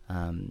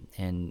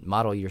 and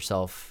model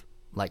yourself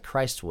like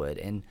Christ would.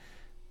 And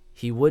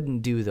he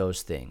wouldn't do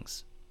those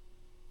things.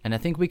 And I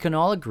think we can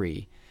all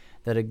agree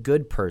that a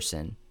good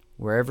person,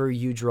 wherever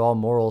you draw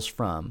morals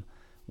from,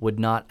 would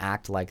not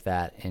act like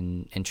that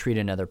and treat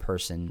another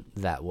person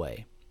that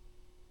way.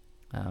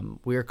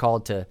 We are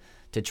called to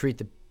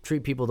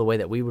treat people the way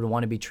that we would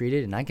want to be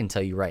treated, and I can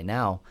tell you right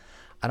now,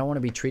 I don't want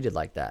to be treated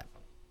like that.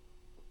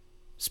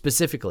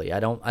 Specifically, I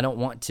don't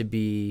want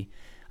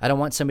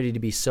somebody to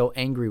be so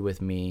angry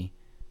with me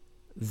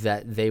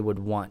that they would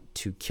want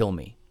to kill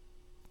me.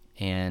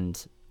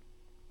 And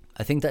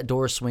I think that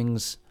door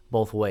swings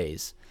both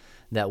ways,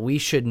 that we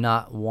should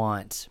not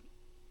want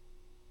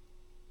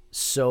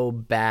so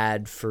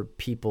bad for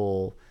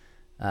people.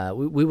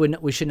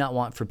 We should not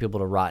want for people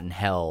to rot in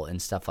hell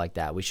and stuff like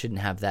that. We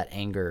shouldn't have that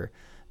anger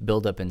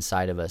build up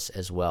inside of us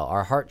as well.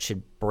 Our heart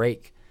should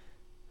break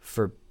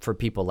for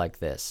people like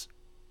this,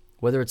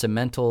 whether it's a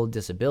mental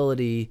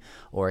disability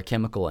or a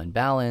chemical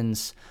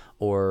imbalance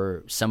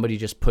or somebody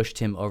just pushed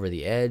him over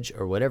the edge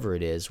or whatever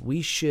it is.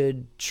 We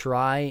should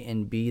try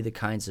and be the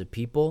kinds of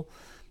people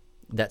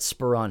that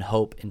spur on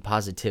hope and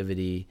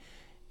positivity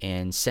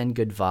and send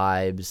good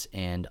vibes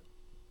and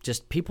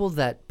just people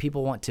that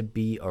people want to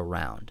be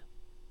around.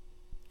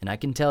 And I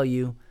can tell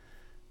you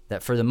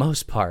that for the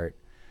most part,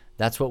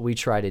 that's what we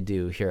try to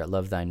do here at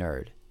Love Thy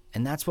Nerd.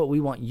 And that's what we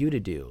want you to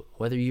do,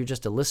 whether you're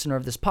just a listener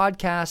of this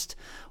podcast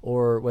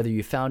or whether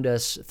you found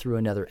us through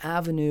another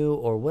avenue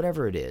or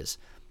whatever it is.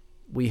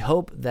 We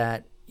hope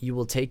that you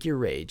will take your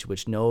rage,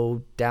 which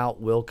no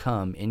doubt will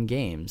come in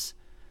games,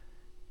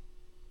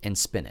 and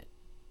spin it.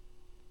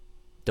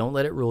 Don't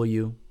let it rule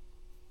you.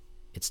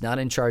 It's not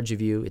in charge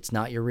of you. It's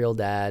not your real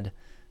dad.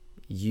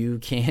 You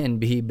can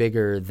be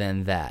bigger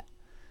than that.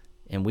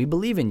 And we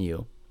believe in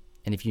you.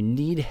 And if you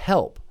need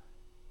help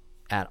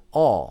at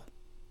all,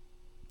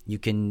 you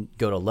can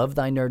go to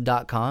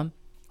lovethynerd.com.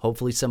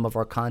 Hopefully some of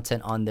our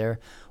content on there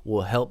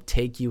will help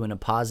take you in a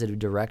positive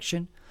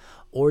direction.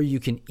 Or you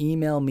can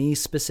email me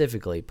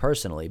specifically,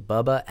 personally,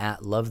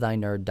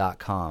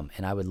 bubba@lovethynerd.com.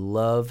 And I would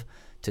love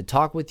to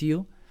talk with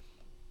you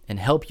and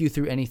help you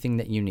through anything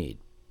that you need.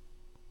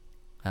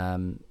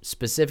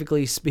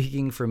 Specifically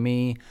speaking for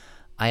me,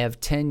 I have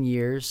 10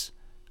 years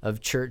of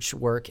church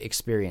work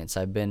experience.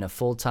 I've been a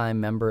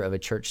full-time member of a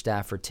church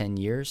staff for 10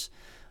 years.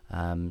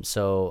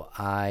 So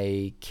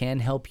I can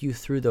help you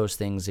through those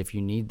things if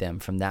you need them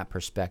from that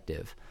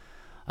perspective.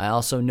 I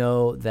also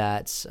know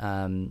that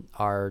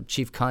our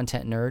chief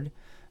content nerd,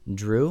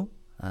 Drew,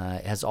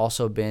 has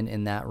also been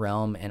in that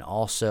realm, and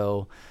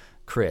also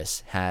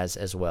Chris has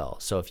as well.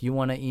 So if you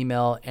want to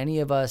email any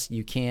of us,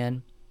 you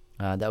can.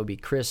 That would be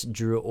Chris,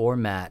 Drew, or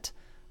Matt.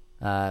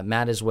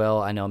 Matt as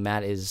well. I know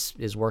Matt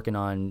is working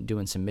on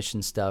doing some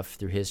mission stuff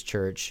through his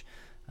church.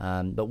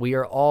 But we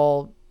are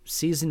all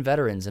seasoned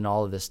veterans in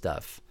all of this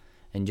stuff.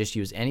 And just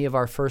use any of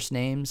our first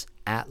names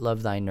at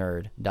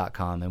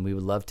lovethynerd.com. And we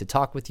would love to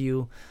talk with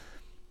you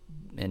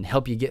and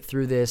help you get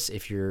through this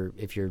if you're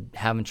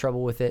having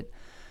trouble with it.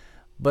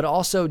 But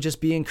also just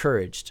be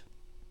encouraged.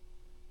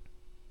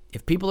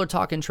 If people are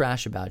talking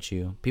trash about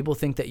you, people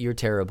think that you're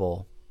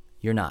terrible,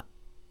 you're not.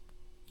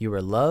 You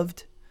are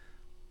loved,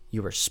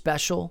 you are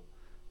special,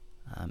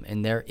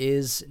 and there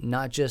is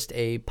not just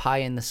a pie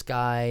in the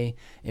sky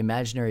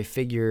imaginary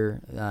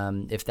figure,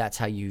 if that's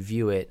how you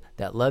view it,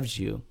 that loves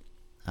you.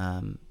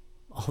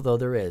 Although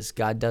there is,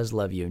 God does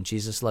love you and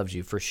Jesus loves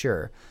you for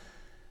sure.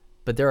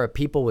 But there are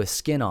people with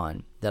skin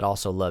on that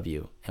also love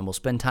you and will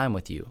spend time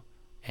with you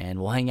and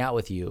will hang out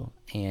with you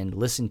and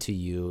listen to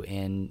you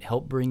and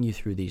help bring you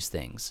through these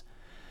things.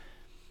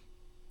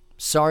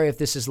 Sorry if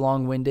this is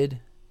long-winded,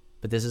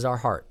 but this is our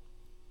heart.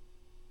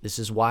 This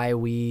is why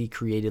we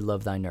created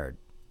Love Thy Nerd.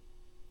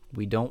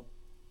 We don't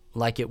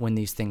like it when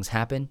these things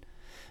happen,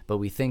 but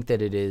we think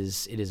that it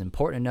is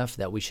important enough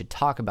that we should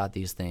talk about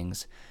these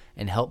things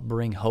and help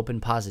bring hope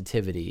and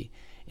positivity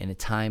in a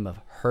time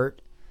of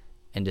hurt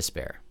and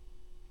despair.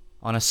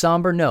 On a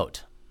somber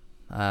note,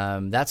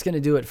 that's going to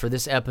do it for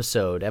this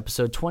episode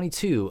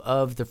 22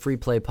 of the Free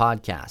Play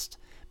Podcast.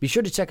 Be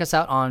sure to check us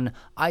out on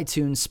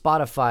iTunes,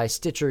 Spotify,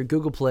 Stitcher,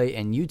 Google Play,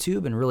 and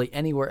YouTube, and really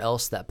anywhere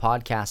else that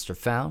podcasts are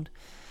found.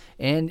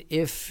 And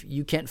if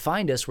you can't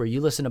find us where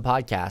you listen to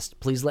podcasts,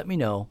 please let me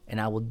know,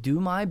 and I will do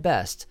my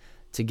best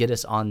to get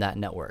us on that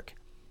network.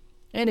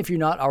 And if you're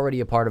not already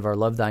a part of our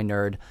Love Thy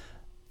Nerd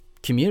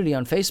community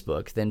on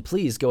Facebook, then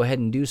please go ahead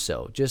and do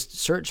so. Just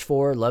search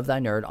for Love Thy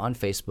Nerd on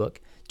Facebook.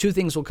 2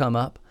 things will come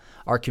up,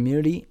 our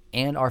community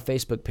and our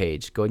Facebook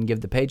page. Go ahead and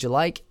give the page a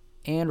like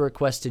and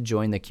request to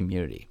join the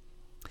community.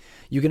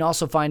 You can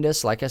also find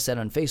us, like I said,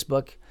 on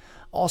Facebook,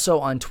 also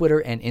on Twitter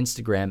and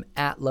Instagram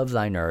at Love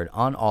Thy Nerd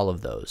on all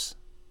of those.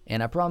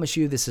 And I promise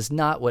you, this is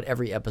not what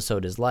every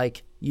episode is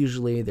like.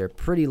 Usually they're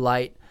pretty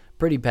light,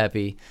 pretty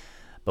peppy,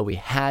 but we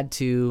had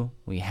to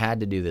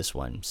do this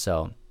one.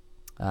 So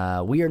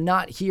we are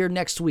not here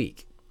next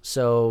week.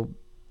 So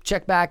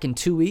check back in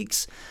 2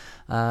 weeks,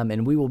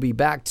 and we will be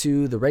back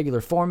to the regular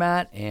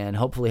format and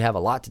hopefully have a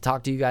lot to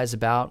talk to you guys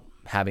about,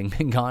 having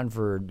been gone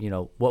for,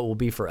 what will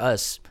be for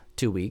us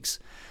 2 weeks.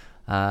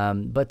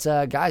 But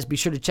guys, be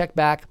sure to check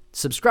back,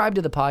 subscribe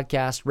to the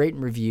podcast, rate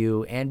and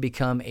review, and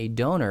become a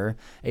donor,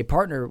 a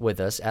partner with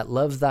us at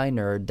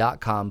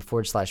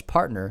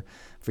lovethynerd.com/partner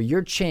for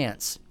your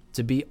chance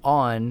to be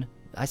on.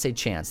 I say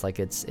chance, like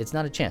it's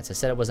not a chance. I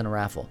said it wasn't a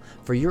raffle.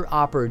 For your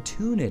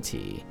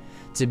opportunity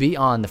to be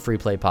on the Free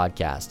Play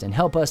Podcast and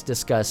help us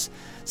discuss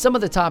some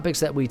of the topics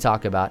that we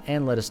talk about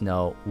and let us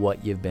know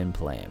what you've been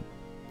playing.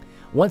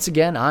 Once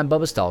again, I'm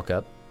Bubba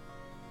Stallcup.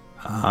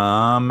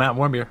 I'm Matt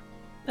Warmbier.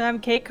 I'm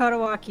Kate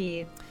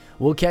Katawaki.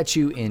 We'll catch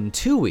you in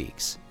 2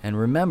 weeks. And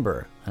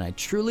remember, and I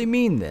truly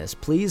mean this,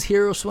 please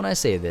hear us when I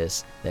say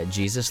this, that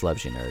Jesus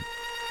loves you, nerd.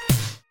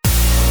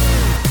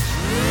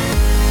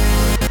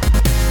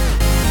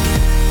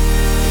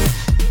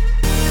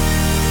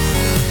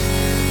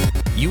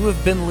 You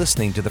have been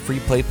listening to the Free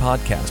Play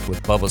Podcast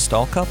with Bubba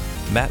Stallcup,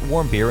 Matt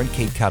Warmbier, and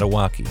Kate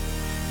Katawaki,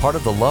 part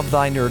of the Love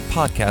Thy Nerd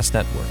Podcast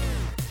Network.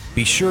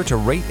 Be sure to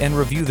rate and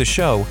review the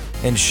show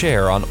and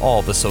share on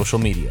all the social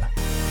media.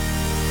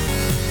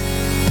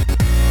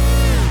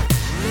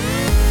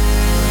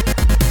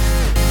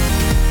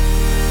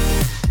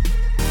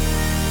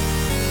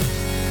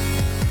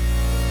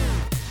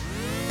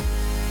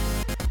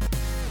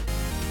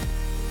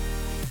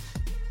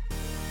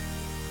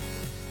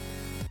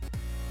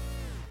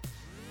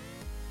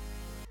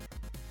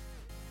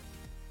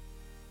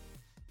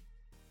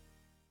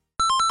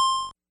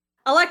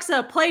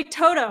 Alexa, play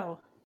Toto.